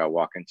paper. I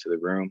walk into the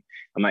room.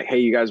 I'm like, hey,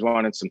 you guys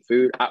wanted some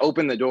food? I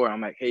open the door.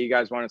 I'm like, hey, you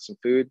guys wanted some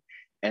food?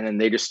 And then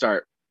they just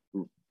start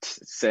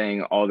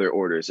saying all their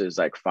orders. There's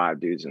like 5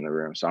 dudes in the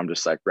room. So I'm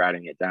just like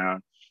writing it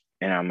down.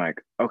 And I'm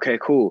like, okay,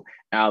 cool.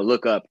 And I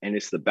look up and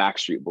it's the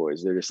Backstreet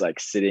Boys. They're just like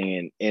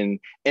sitting in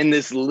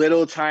this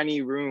little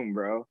tiny room,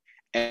 bro.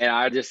 And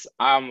I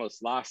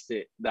almost lost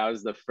it. That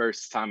was the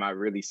first time I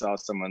really saw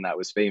someone that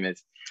was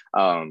famous.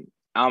 I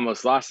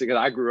almost lost it because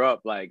I grew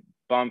up like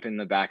bumping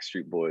the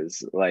Backstreet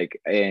Boys, like,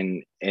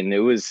 and it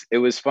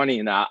was funny,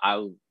 and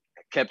I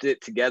kept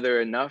it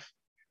together enough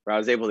where I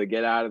was able to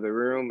get out of the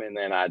room, and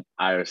then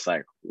I was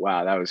like,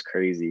 wow, that was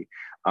crazy.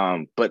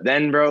 But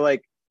then, bro,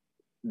 like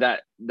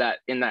that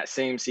in that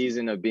same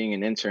season of being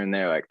an intern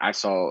there, like I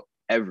saw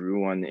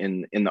everyone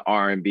in the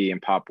R&B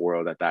and pop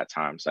world at that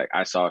time. So like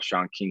I saw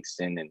Sean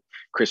Kingston and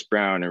Chris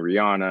Brown and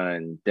Rihanna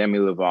and Demi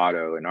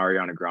Lovato and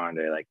Ariana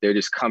Grande. Like they're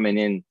just coming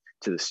in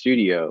to the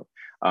studio.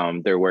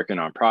 They're working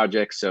on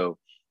projects. So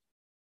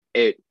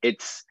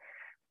it's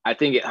I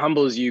think it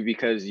humbles you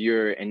because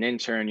you're an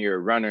intern, you're a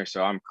runner.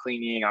 So I'm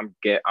cleaning,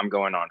 I'm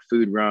going on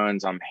food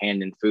runs, I'm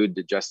handing food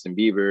to Justin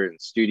Bieber in the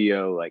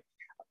studio, like,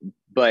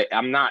 but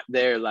I'm not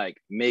there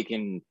like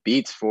making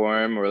beats for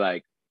him or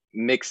like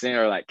mixing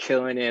or like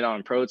killing it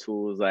on Pro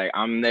Tools. Like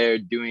I'm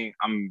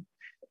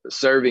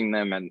serving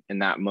them in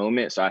that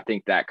moment. So I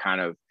think that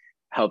kind of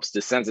helps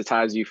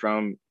desensitize you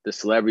from the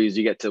celebrities.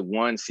 You get to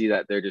one, see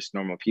that they're just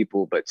normal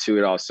people, but two,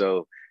 it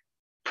also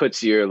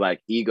puts your like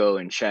ego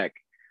in check.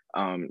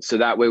 So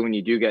that way, when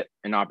you do get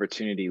an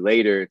opportunity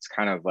later, it's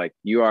kind of like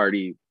you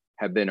already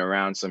have been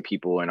around some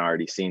people and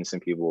already seen some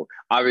people.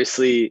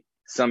 Obviously,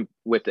 some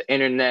with the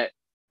internet,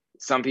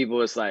 some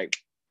people it's like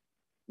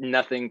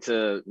nothing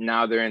to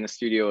now they're in the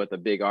studio with a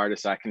big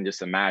artist. I can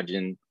just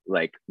imagine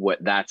like what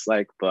that's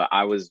like. But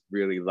I was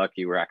really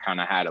lucky where I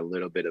kind of had a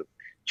little bit of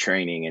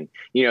training, and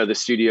the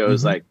studio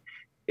is like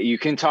you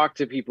can talk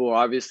to people.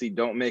 Obviously,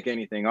 don't make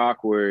anything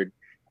awkward.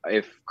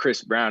 if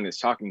Chris Brown is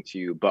talking to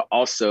you, but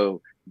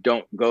also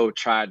don't go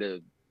try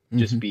to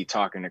just Hmm. be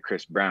talking to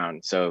Chris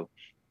Brown. So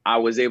I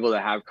was able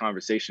to have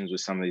conversations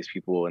with some of these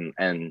people,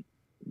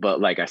 but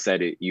like I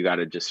said, you got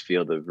to just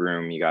feel the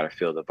room, you got to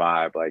feel the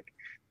vibe, like,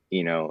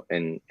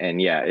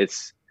 and yeah,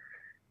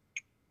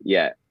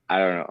 yeah, I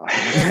don't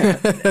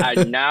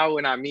know. Now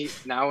when I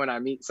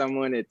meet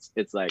someone,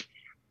 it's like,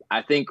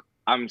 I think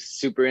I'm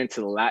super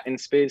into the Latin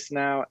space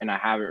now, and I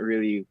haven't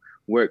really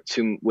worked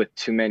with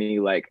too many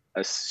like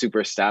a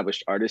super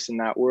established artists in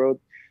that world.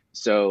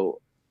 So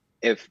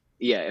if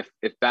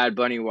Bad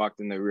Bunny walked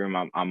in the room,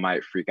 I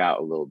might freak out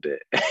a little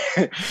bit.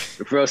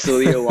 If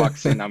Rosalia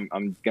walks in,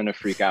 I'm gonna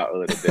freak out a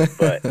little bit.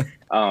 But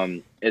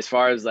as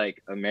far as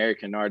like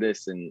American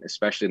artists, and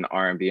especially in the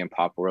R&B and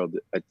pop world,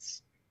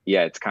 it's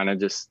kind of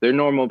just, they're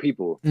normal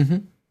people, Hmm.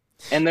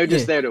 and they're Yeah.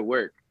 just there to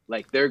work.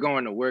 Like, they're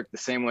going to work the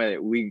same way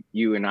that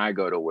you and I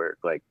go to work.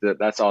 Like,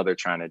 that's all they're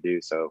trying to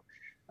do. So,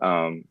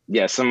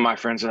 yeah, some of my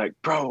friends are like,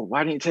 bro,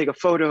 why didn't you take a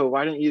photo?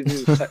 Why didn't you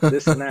do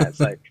this and that? It's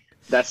like,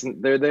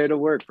 they're there to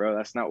work, bro.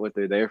 That's not what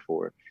they're there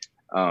for.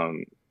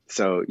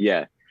 So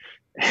yeah.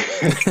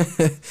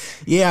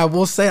 Yeah, I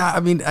will say. I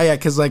mean, yeah,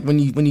 because like when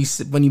you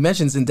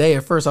mentioned Zendaya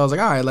at first, I was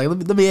like, all right, like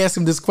let me ask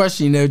him this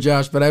question,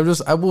 Josh. But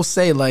I will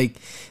say like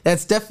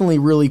that's definitely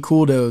really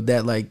cool though.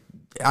 That like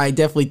I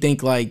definitely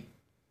think like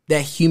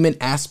that human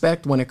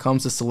aspect when it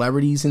comes to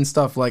celebrities and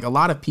stuff. Like a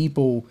lot of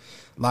people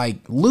like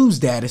lose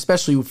that,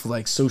 especially with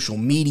like social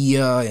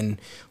media and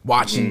Hmm.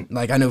 watching.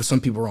 Like I know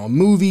some people are on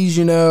movies,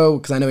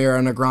 because I know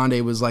Ariana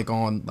Grande was like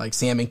on like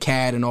Sam and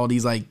Cat and all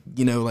these like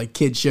like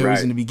kid shows in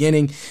Right. the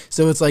beginning.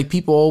 So it's like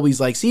people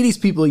always like see these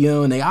people,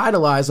 and they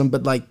idolize them,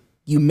 but like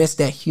you miss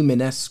that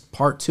humanesque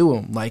part to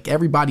them. Like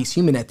everybody's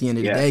human at the end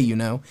of the Yeah,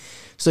 day.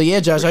 So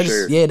yeah, Josh, for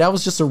sure. that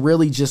was just a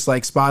really just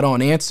like spot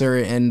on answer.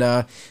 And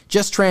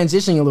just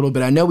transitioning a little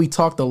bit, I know we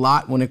talked a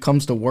lot when it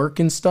comes to work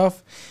and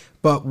stuff,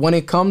 but when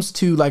it comes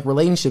to like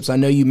relationships, I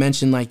know you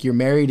mentioned like you're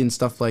married and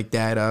stuff like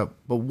that.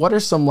 But what are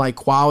some like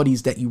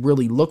qualities that you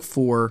really look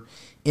for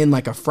in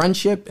like a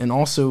friendship and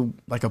also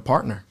like a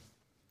partner?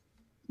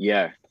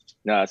 Yeah.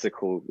 No, that's a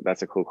cool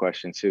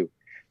question too.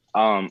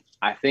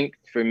 I think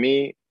for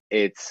me,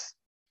 it's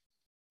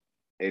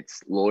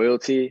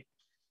loyalty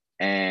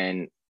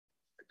and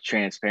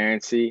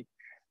transparency,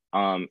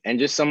 and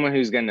just someone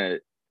who's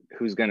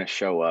gonna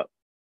show up.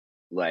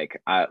 Like,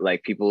 I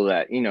like people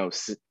that,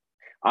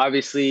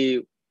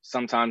 obviously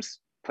sometimes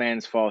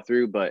plans fall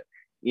through, but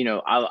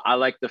I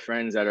like the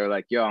friends that are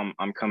like, yo,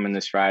 I'm coming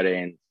this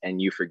Friday,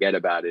 and you forget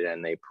about it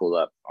and they pull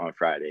up on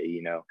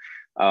Friday.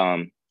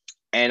 um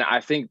and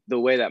I think the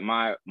way that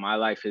my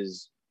life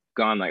has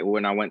gone, like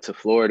when I went to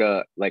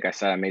Florida, like I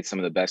said, I made some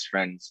of the best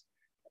friends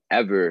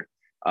ever.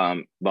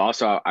 But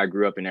also, I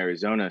grew up in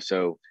Arizona,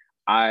 so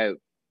I,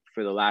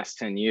 for the last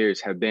 10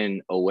 years, have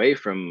been away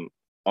from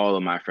all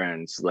of my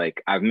friends.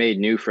 Like, I've made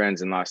new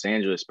friends in Los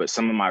Angeles, but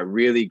some of my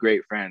really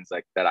great friends,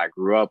 like that I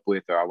grew up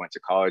with or I went to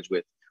college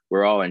with,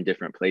 we're all in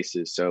different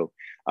places. So,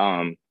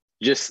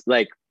 just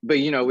like, but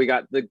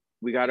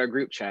we got our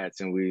group chats,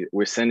 and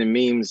we're sending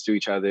memes to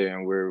each other,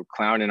 and we're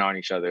clowning on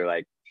each other.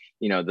 Like,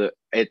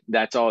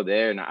 that's all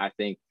there. And I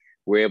think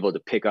we're able to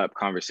pick up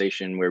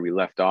conversation where we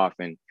left off.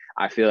 And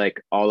I feel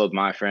like all of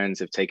my friends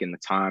have taken the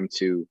time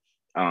to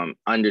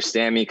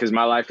understand me, because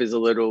my life is a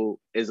little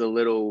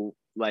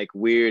like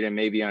weird and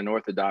maybe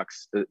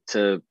unorthodox.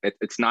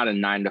 It's not a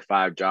 9 to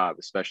 5 job,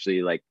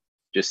 especially like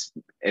just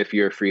if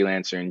you're a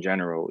freelancer in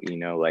general.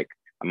 Like,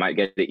 I might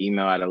get the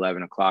email at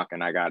 11 o'clock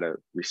and I gotta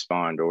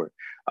respond, or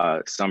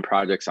some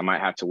projects I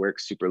might have to work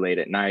super late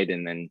at night,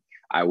 and then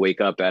I wake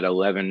up at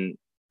 11,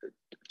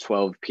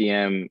 12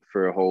 p.m.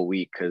 for a whole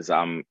week because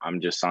I'm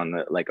just on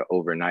the like a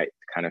overnight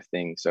kind of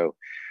thing. So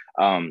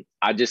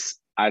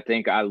I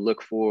think I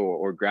look for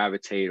or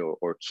gravitate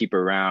or keep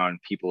around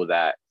people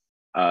that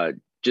uh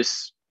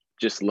just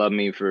just love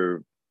me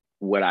for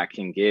what I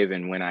can give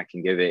and when I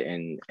can give it,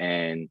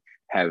 and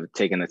have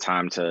taken the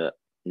time to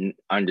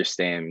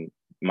understand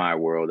my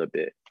world a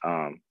bit.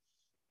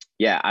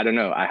 Yeah, I don't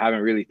know. I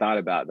haven't really thought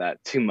about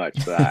that too much,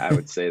 but I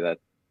would say that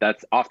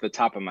that's off the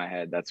top of my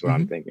head. That's what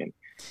I'm thinking.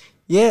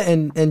 Yeah,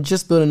 and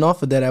just building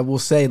off of that, I will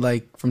say,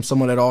 like, from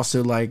someone that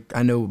also, like,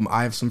 I know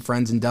I have some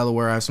friends in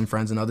Delaware, I have some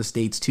friends in other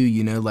states too,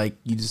 like,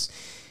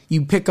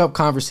 you pick up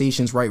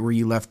conversations right where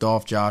you left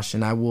off, Josh.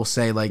 And I will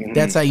say, like,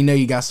 that's Hmm. how you know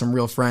you got some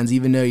real friends,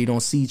 even though you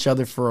don't see each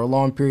other for a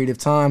long period of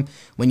time.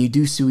 When you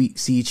do see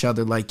each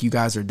other, like, you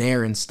guys are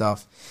there and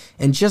stuff.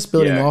 And just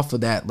building Yeah. off of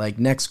that, like,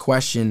 next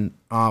question,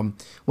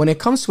 when it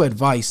comes to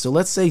advice, so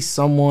let's say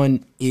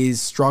someone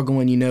is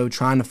struggling,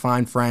 trying to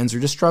find friends,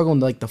 or just struggling,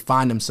 like, to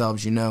find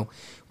themselves,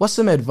 what's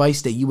some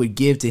advice that you would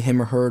give to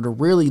him or her to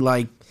really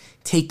like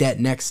take that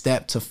next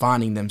step to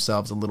finding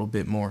themselves a little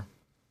bit more?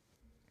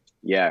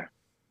 Yeah.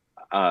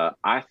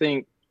 I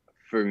think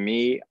for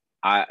me,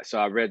 I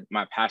read,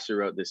 my pastor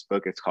wrote this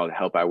book. It's called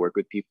Help I Work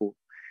with People.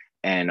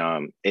 And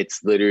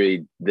it's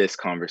literally this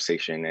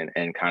conversation,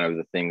 and kind of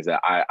the things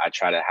that I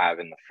try to have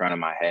in the front of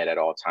my head at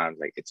all times.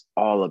 Like, it's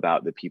all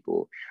about the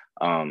people.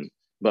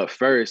 But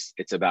first,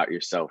 it's about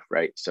yourself,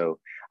 right? So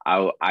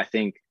I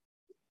think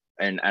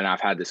and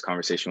I've had this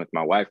conversation with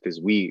my wife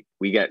because we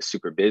get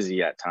super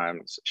busy at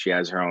times. She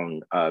has her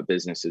own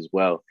business as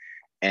well,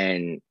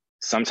 and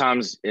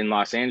sometimes in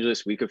Los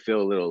Angeles we could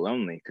feel a little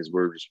lonely because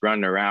we're just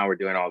running around, we're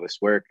doing all this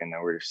work, and then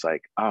we're just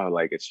like, oh,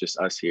 like it's just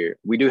us here.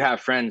 We do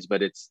have friends,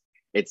 but it's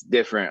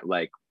different,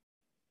 like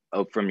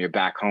from your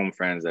back home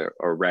friends that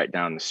are right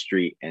down the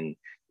street. And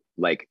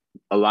like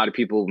a lot of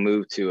people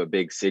move to a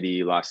big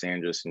city, Los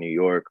Angeles, New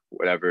York,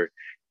 whatever,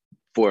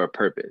 for a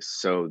purpose.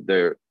 So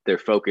their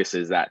focus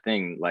is that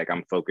thing. Like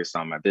I'm focused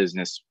on my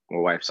business, my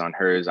wife's on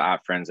hers. I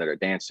have friends that are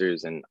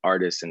dancers and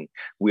artists, and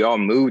we all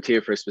moved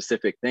here for a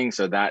specific thing.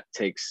 So that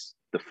takes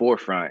the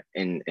forefront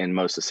in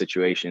most of the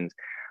situations.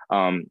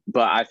 But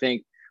I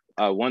think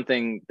one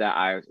thing that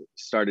I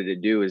started to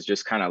do is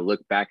just kind of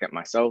look back at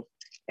myself,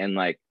 and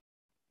like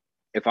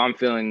if I'm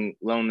feeling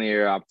lonely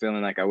or I'm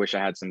feeling like I wish I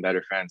had some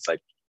better friends,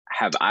 like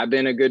have I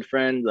been a good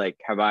friend? Like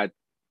have I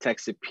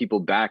texted people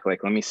back,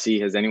 like, let me see,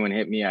 has anyone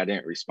hit me? I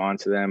didn't respond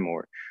to them.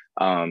 Or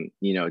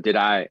did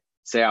I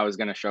say I was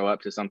going to show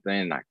up to something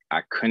and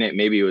I couldn't?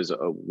 Maybe it was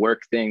a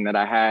work thing that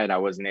I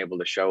wasn't able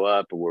to show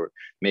up, or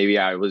maybe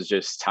I was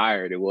just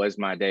tired. It was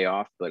my day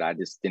off, but I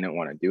just didn't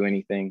want to do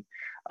anything.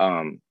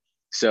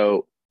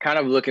 So kind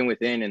of looking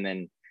within, and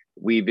then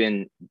we've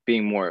been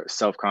being more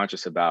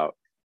self-conscious about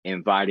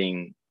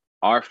inviting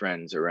our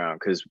friends around,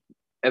 because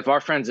if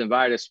our friends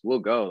invite us, we'll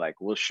go, like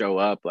we'll show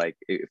up, like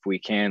if we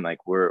can, like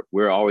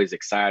we're always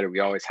excited, we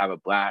always have a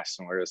blast,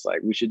 and we're just like,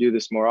 we should do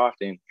this more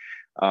often.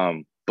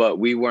 But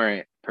we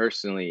weren't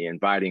personally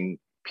inviting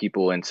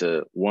people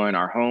into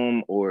our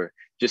home, or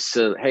just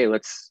to, hey,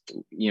 let's,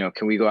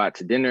 can we go out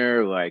to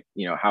dinner? Like,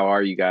 how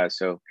are you guys?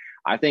 So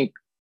I think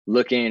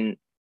looking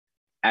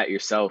at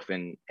yourself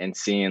and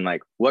seeing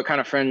like, what kind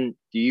of friend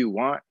do you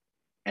want?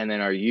 And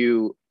then are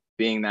you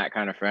being that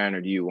kind of friend,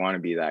 or do you want to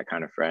be that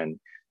kind of friend?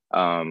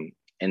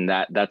 And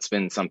that's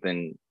been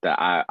something that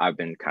I've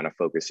been kind of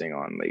focusing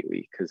on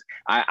lately, because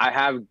I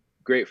have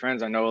great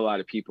friends. I know a lot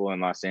of people in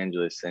Los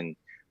Angeles, and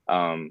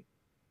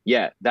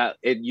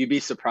you'd be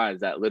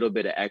surprised, that little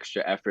bit of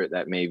extra effort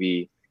that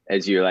maybe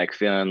as you're like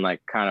feeling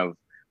like kind of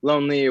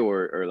lonely,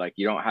 or like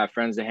you don't have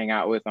friends to hang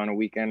out with on a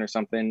weekend or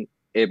something,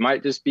 it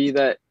might just be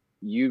that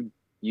you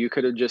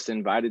could have just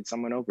invited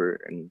someone over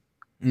and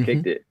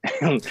kicked it.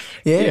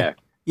 Yeah.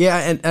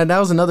 Yeah, and that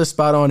was another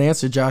spot on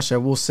answer, Josh, I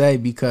will say,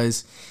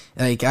 because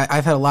like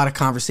I've had a lot of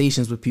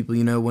conversations with people,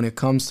 when it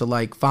comes to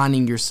like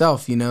finding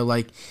yourself,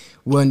 like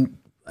when,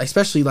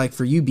 especially like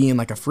for you being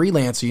like a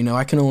freelancer,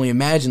 I can only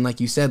imagine, like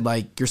you said,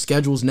 like your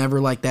schedule's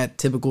never like that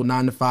typical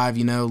 9 to 5,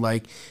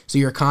 like, so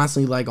you're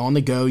constantly like on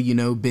the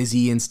go,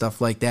 busy and stuff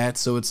like that.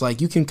 So it's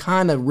like you can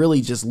kind of really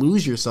just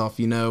lose yourself,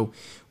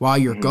 while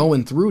you're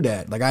going through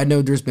that. Like I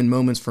know there's been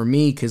moments for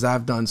me, because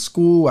I've done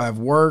school, I've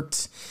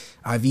worked,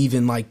 I've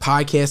even like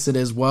podcasted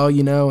as well,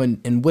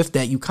 and with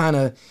that, you kind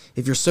of,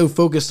 if you're so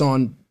focused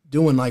on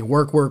doing like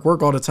work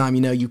all the time,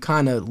 you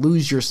kind of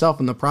lose yourself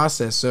in the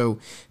process. So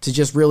to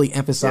just really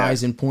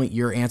emphasize and point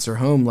your answer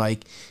home,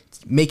 like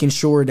making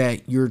sure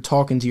that you're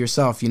talking to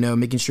yourself,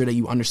 making sure that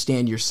you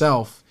understand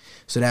yourself.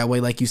 So that way,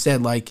 like you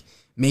said, like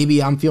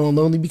maybe I'm feeling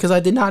lonely because I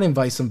did not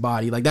invite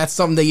somebody. Like that's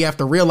something that you have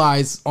to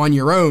realize on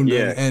your own.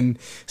 Yeah. And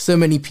so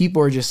many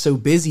people are just so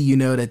busy,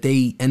 that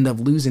they end up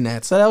losing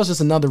that. So that was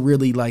just another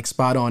really like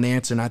spot on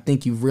answer. And I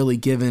think you've really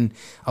given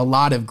a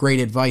lot of great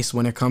advice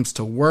when it comes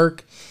to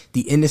work,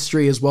 the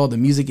industry as well, the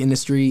music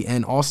industry,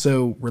 and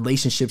also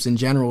relationships in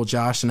general,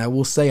 Josh. And I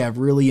will say I've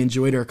really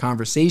enjoyed our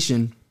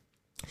conversation.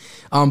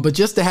 But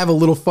just to have a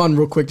little fun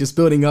real quick, just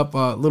building up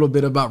a little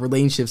bit about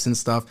relationships and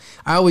stuff,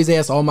 I always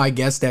ask all my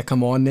guests that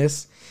come on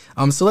this.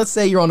 So let's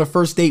say you're on a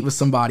first date with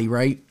somebody,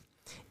 right?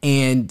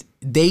 And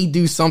they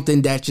do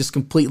something that just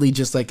completely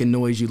just like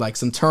annoys you, like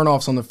some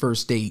turnoffs on the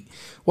first date.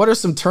 What are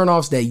some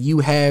turnoffs that you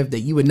have that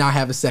you would not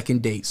have a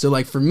second date? So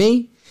like for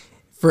me,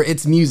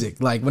 it's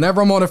music. Like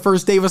whenever I'm on a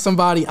first date with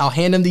somebody, I'll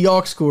hand them the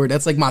aux cord.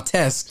 That's like my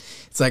test.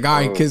 It's like, all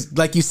right, because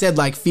like you said,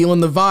 like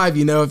feeling the vibe,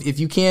 if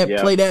you can't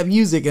play that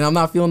music and I'm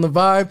not feeling the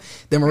vibe,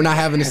 then we're not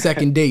having a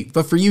second date.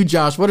 But for you,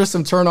 Josh, what are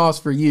some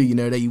turnoffs for you,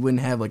 that you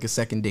wouldn't have like a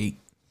second date?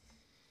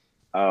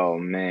 Oh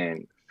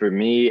man, for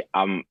me,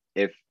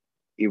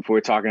 if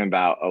we're talking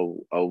about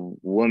a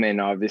woman,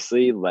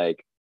 obviously,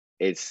 like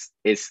it's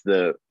just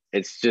the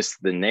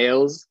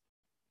nails.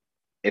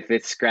 If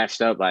it's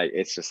scratched up, like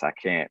it's just, I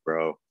can't,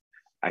 bro.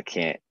 I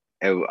can't.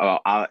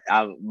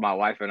 My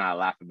wife and I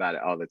laugh about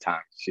it all the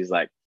time. She's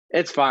like,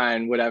 it's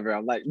fine, whatever.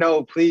 I'm like,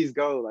 no, please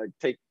go. Like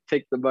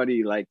take the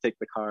money, like take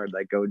the card,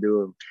 like go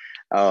do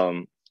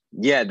them.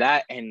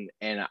 That and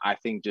I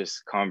think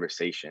just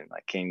conversation.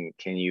 Like, can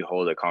you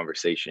hold a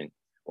conversation,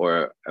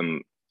 or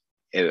am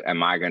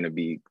I going to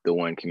be the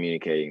one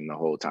communicating the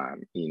whole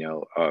time?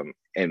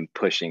 And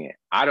pushing it.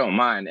 I don't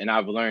mind, and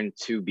I've learned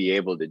to be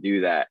able to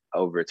do that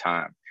over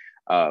time.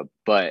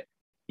 But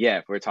yeah,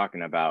 if we're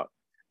talking about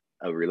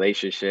a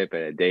relationship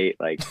and a date,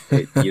 like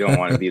you don't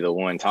want to be the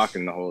one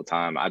talking the whole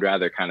time. I'd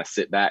rather kind of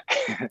sit back.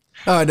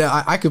 Oh no,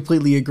 I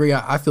completely agree.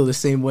 I feel the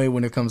same way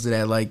when it comes to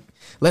that. Like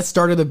let's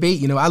start a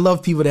debate. I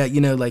love people that,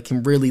 like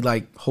can really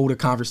like hold a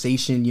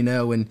conversation,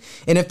 and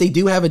if they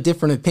do have a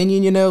different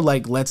opinion,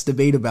 like let's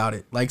debate about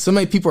it. Like so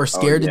many people are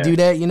scared to do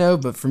that,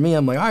 but for me,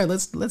 I'm like, all right,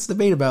 let's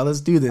debate about it.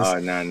 Let's do this. Oh,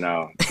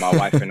 no. My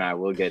wife and I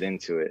will get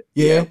into it.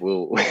 Yeah.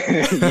 We'll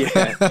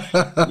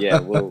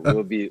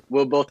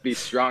both be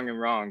strong and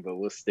wrong, but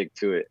we'll stick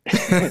to it.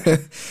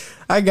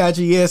 I got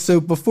you. Yeah. So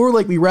before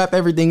like we wrap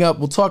everything up,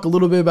 we'll talk a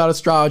little bit about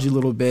astrology a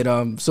little bit.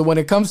 So when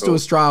it comes to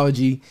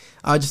astrology,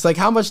 just like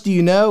how much do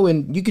you know?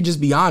 And you could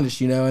just be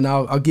honest, and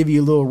I'll give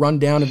you a little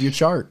rundown of your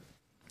chart.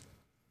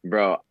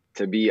 Bro,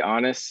 to be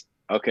honest,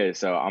 okay,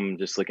 so I'm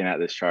just looking at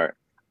this chart.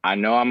 I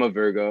know I'm a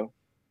Virgo.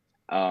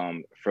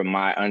 From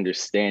my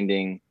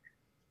understanding,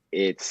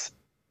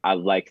 I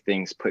like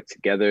things put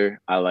together.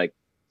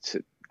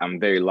 I'm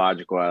very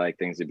logical. I like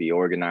things to be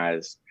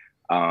organized.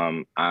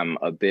 I'm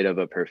a bit of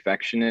a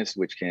perfectionist,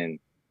 which can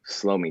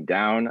slow me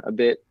down a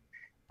bit.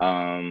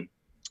 And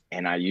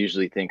I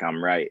usually think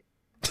I'm right.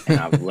 And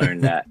I've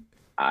learned that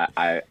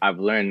I've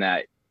learned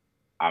that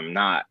I'm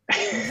not.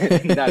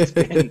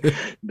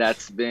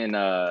 That's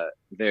been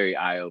very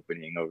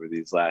eye-opening over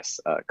these last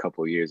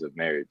couple years of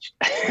marriage.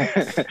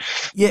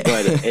 Yeah.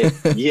 But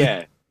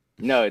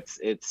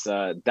it's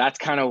that's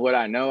kind of what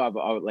I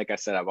know. Like I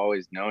said, I've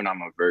always known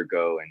I'm a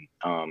Virgo,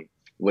 and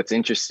what's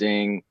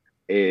interesting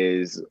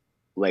is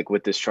like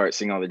with this chart,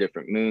 seeing all the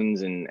different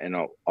moons and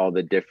all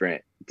the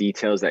different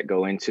details that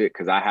go into it.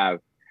 Because I have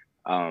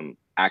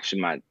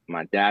actually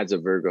my dad's a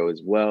Virgo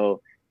as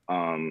well.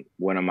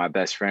 One of my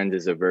best friends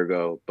is a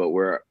Virgo, but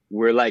we're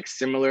like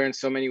similar in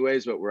so many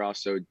ways, but we're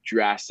also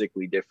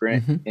drastically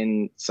different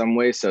in some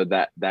ways. So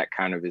that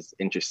kind of is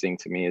interesting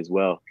to me as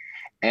well.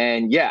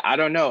 And yeah, I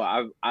don't know.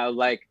 I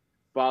like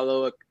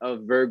follow a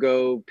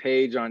Virgo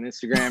page on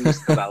Instagram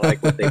just because I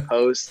like what they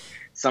post.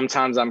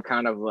 Sometimes I'm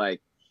kind of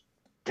like,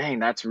 dang,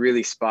 that's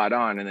really spot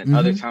on. And then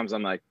other times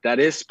I'm like, that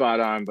is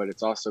spot on, but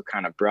it's also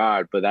kind of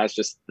broad. But that's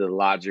just the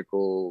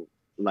logical,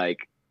 like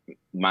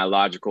my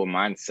logical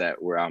mindset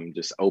where I'm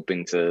just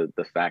open to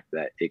the fact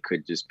that it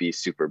could just be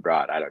super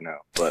broad. I don't know,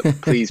 but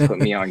please put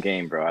me on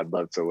game, bro. I'd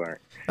love to learn.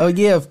 Oh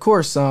yeah, of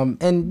course.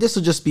 And this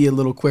will just be a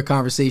little quick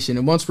conversation.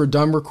 And once we're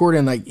done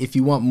recording, like if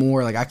you want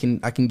more, like I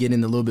can get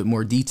into a little bit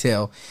more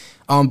detail.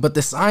 But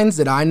the signs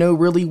that I know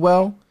really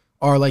well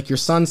are like your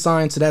sun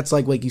sign. So that's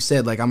like you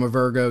said, like I'm a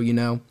Virgo,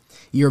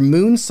 Your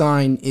moon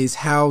sign is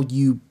how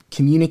you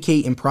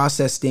communicate and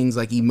process things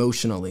like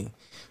emotionally.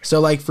 So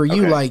like for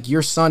you, like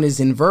your sun is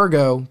in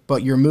Virgo,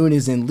 but your moon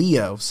is in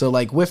Leo. So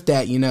like with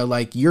that,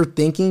 like your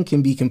thinking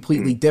can be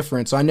completely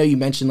different. So I know you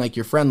mentioned like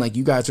your friend, like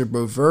you guys are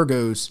both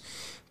Virgos,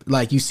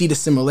 like you see the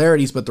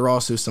similarities, but there are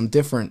also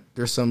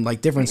there's some like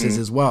differences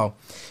as well.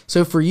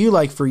 So for you,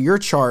 like for your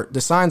chart,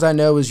 the signs I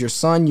know is your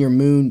sun, your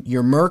moon,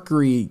 your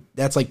Mercury,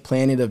 that's like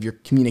planet of your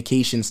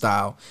communication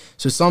style.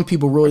 So some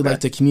people really like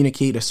to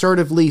communicate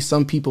assertively.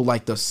 Some people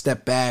like to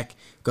step back,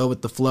 go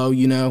with the flow,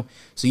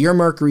 So your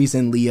Mercury's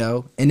in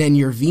Leo, and then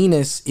your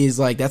Venus is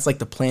like, that's like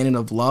the planet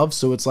of love.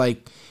 So it's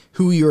like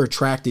who you're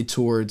attracted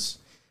towards,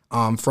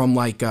 from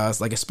like a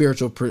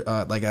spiritual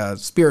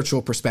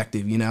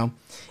perspective,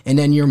 and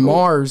then your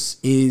Mars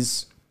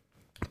is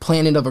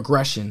planet of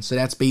aggression. So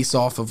that's based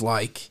off of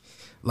like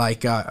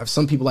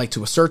some people like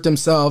to assert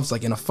themselves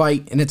like in a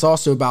fight, and it's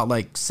also about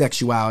like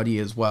sexuality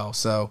as well.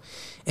 So,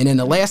 and then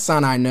the last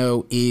sign I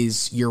know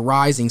is your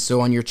rising.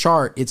 So on your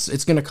chart,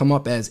 it's going to come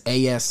up as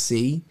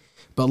ASC,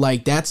 but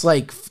like that's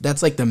like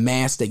the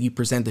mask that you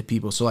present to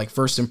people. So like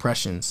first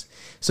impressions.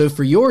 So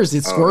for yours,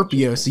 it's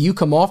Scorpio. So you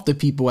come off to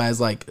people as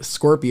like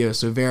Scorpio.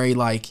 So very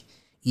like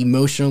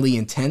emotionally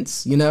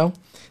intense,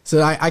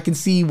 So I can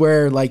see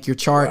where like your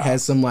chart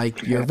has some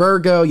like your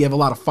Virgo, you have a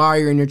lot of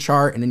fire in your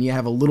chart, and then you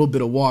have a little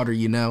bit of water,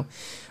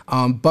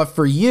 But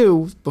for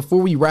you,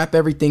 before we wrap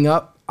everything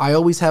up, I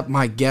always have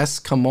my guests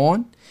come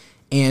on,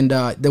 and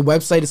the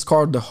website is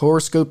called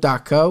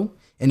thehoroscope.co.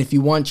 And if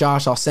you want,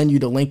 Josh, I'll send you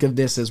the link of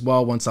this as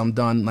well once I'm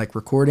done like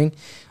recording.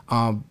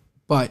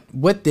 But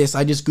with this,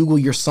 I just Google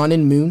your sun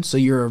and moon. So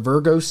you're a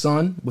Virgo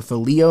sun with a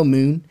Leo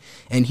moon.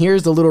 And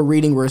here's the little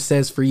reading where it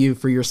says for you,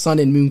 for your sun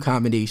and moon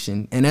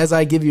combination. And as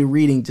I give you a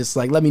reading, just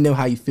like let me know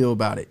how you feel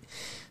about it.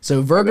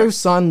 So Virgo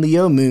sun,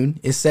 Leo moon,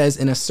 it says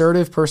an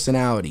assertive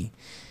personality.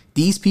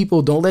 These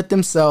people don't let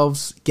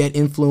themselves get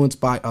influenced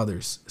by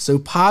others. So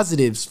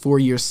positives for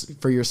your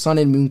sun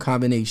and moon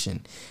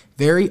combination.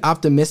 Very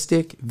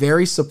optimistic,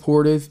 very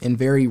supportive, and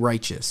very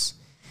righteous.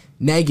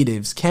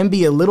 Negatives can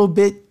be a little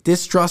bit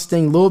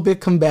distrusting, a little bit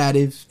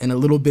combative, and a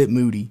little bit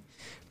moody.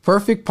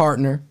 Perfect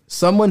partner,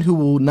 someone who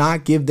will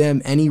not give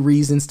them any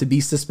reasons to be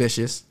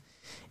suspicious.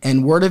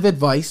 And word of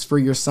advice for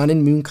your sun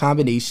and moon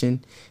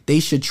combination,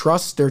 they should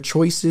trust their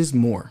choices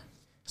more.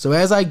 So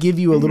as I give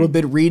you a little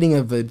bit reading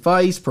of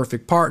advice,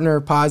 perfect partner,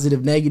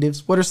 positive,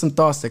 negatives, what are some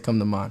thoughts that come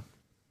to mind?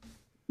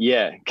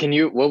 Yeah.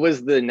 What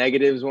was the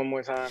negatives one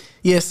more time?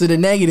 Yeah, so the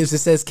negatives, it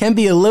says, can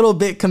be a little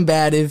bit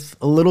combative,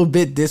 a little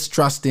bit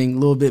distrusting, a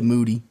little bit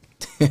moody.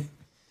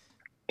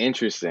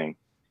 Interesting.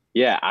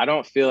 Yeah, I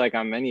don't feel like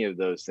I'm any of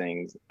those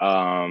things.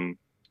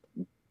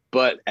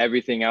 but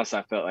everything else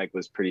I felt like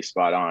was pretty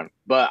spot on.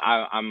 But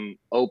I'm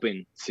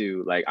open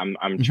to like I'm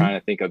Hmm. trying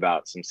to think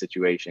about some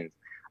situations.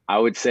 I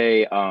would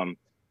say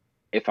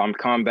if I'm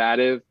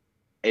combative,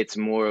 it's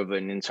more of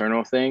an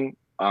internal thing,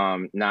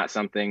 not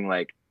something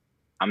like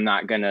I'm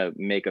not gonna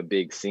make a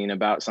big scene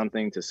about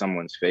something to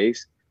someone's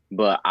face,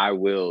 but I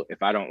will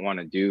if I don't want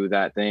to do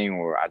that thing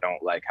or I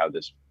don't like how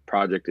this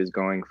project is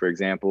going, for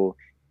example,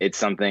 it's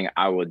something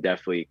I will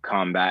definitely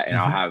combat and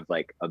I'll Hmm. have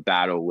like a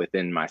battle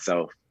within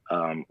myself,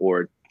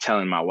 or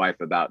telling my wife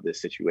about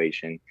this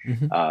situation.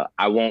 Hmm.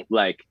 I won't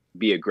like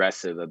be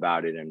aggressive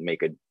about it and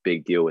make a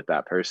big deal with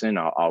that person.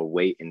 I'll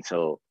wait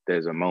until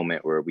there's a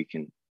moment where we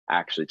can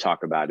actually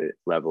talk about it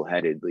level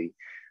headedly.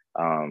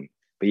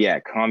 But yeah,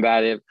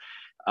 combative,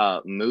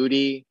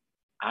 moody.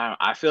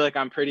 I feel like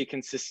I'm pretty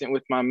consistent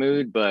with my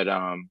mood, but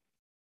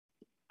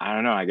I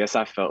don't know. I guess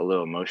I felt a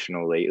little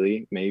emotional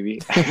lately,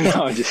 maybe.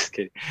 No, I'm just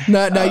kidding.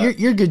 No, no, Uh,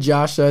 you're good,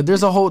 Josh.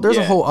 There's a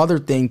yeah. whole other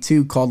thing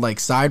too called like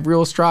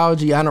sidereal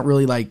astrology. I don't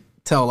really like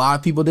tell a lot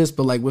of people this,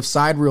 but like with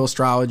sidereal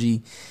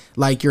astrology,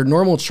 like your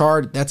normal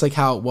chart, that's like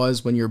how it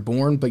was when you're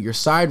born, but your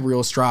sidereal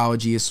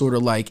astrology is sort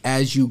of like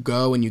as you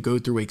go and you go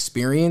through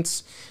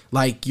experience,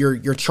 like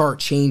your chart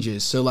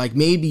changes. So like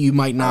maybe you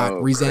might not Oh,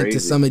 resent to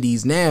some crazy. of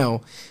these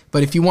now,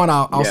 but if you want,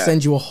 I'll Yeah.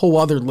 send you a whole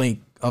other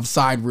link of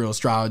sidereal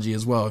astrology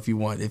as well if you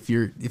want, if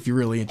you're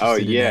really Oh,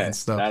 interested in that yeah. and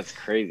stuff. That's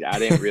crazy. I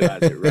didn't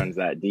realize it runs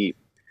that deep.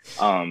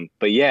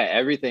 But yeah,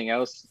 everything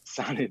else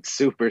sounded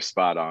super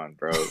spot on,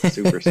 bro.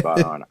 Super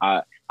spot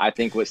on. I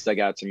think what stuck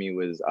out to me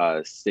was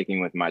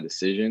sticking with my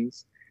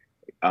decisions.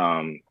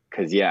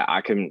 Because yeah,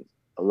 I can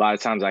a lot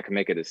of times I can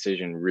make a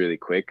decision really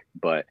quick,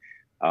 but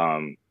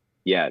um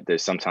yeah,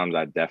 there's sometimes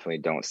I definitely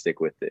don't stick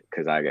with it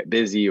because I get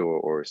busy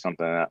or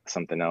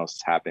something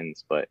else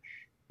happens. But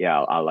yeah,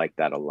 I like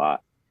that a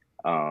lot.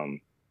 Um,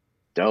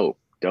 dope.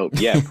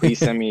 Yeah, please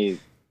send me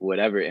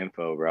whatever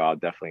info, bro. I'll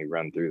definitely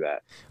run through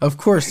that. Of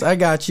course, I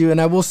got you. And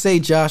I will say,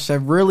 Josh,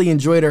 I've really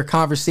enjoyed our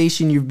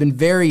conversation. You've been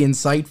very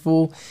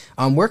insightful.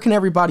 Where can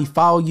everybody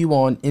follow you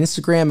on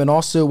Instagram? And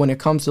also when it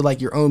comes to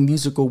like your own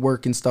musical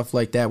work and stuff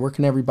like that, where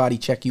can everybody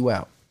check you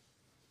out?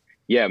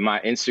 Yeah,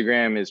 my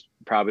Instagram is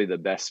probably the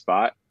best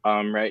spot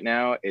right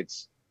now.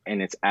 It's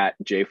at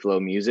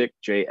JFlow Music,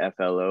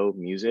 JFLO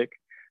Music.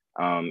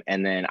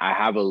 And then I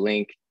have a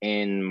link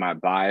in my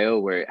bio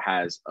where it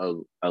has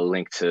a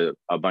link to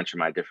a bunch of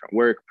my different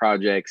work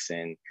projects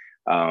and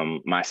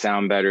my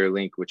Sound Better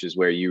link, which is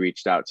where you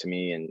reached out to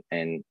me.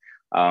 And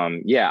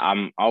yeah,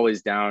 I'm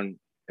always down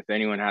if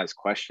anyone has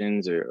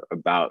questions or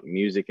about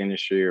music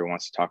industry or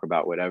wants to talk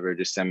about whatever,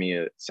 just send me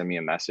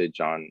a message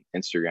on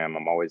Instagram.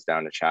 I'm always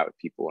down to chat with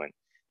people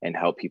and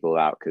help people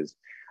out because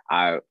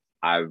I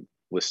I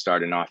was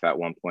starting off at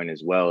one point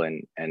as well,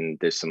 and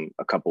there's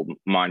a couple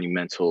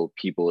monumental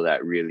people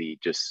that really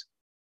just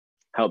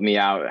help me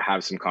out,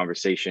 have some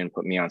conversation,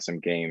 put me on some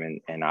game,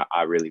 and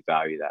I really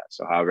value that.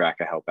 So however I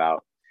can help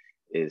out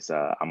is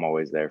I'm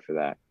always there for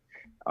that.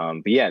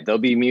 But yeah, there'll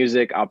be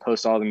music. I'll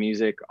post all the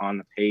music on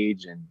the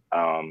page,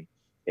 and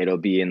it'll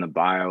be in the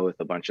bio with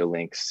a bunch of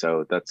links.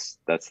 So that's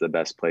the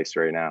best place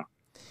right now.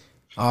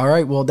 All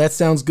right. Well, that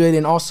sounds good.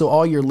 And also,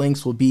 all your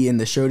links will be in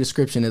the show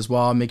description as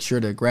well. I'll make sure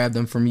to grab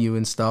them from you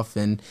and stuff.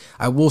 And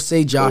I will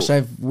say, Josh, Cool.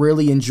 I've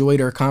really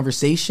enjoyed our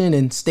conversation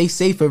and stay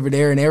safe over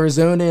there in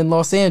Arizona and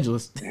Los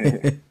Angeles.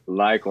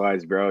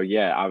 Likewise, bro.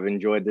 Yeah, I've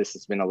enjoyed this.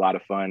 It's been a lot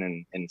of fun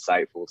and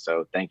insightful.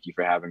 So thank you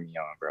for having me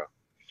on, bro.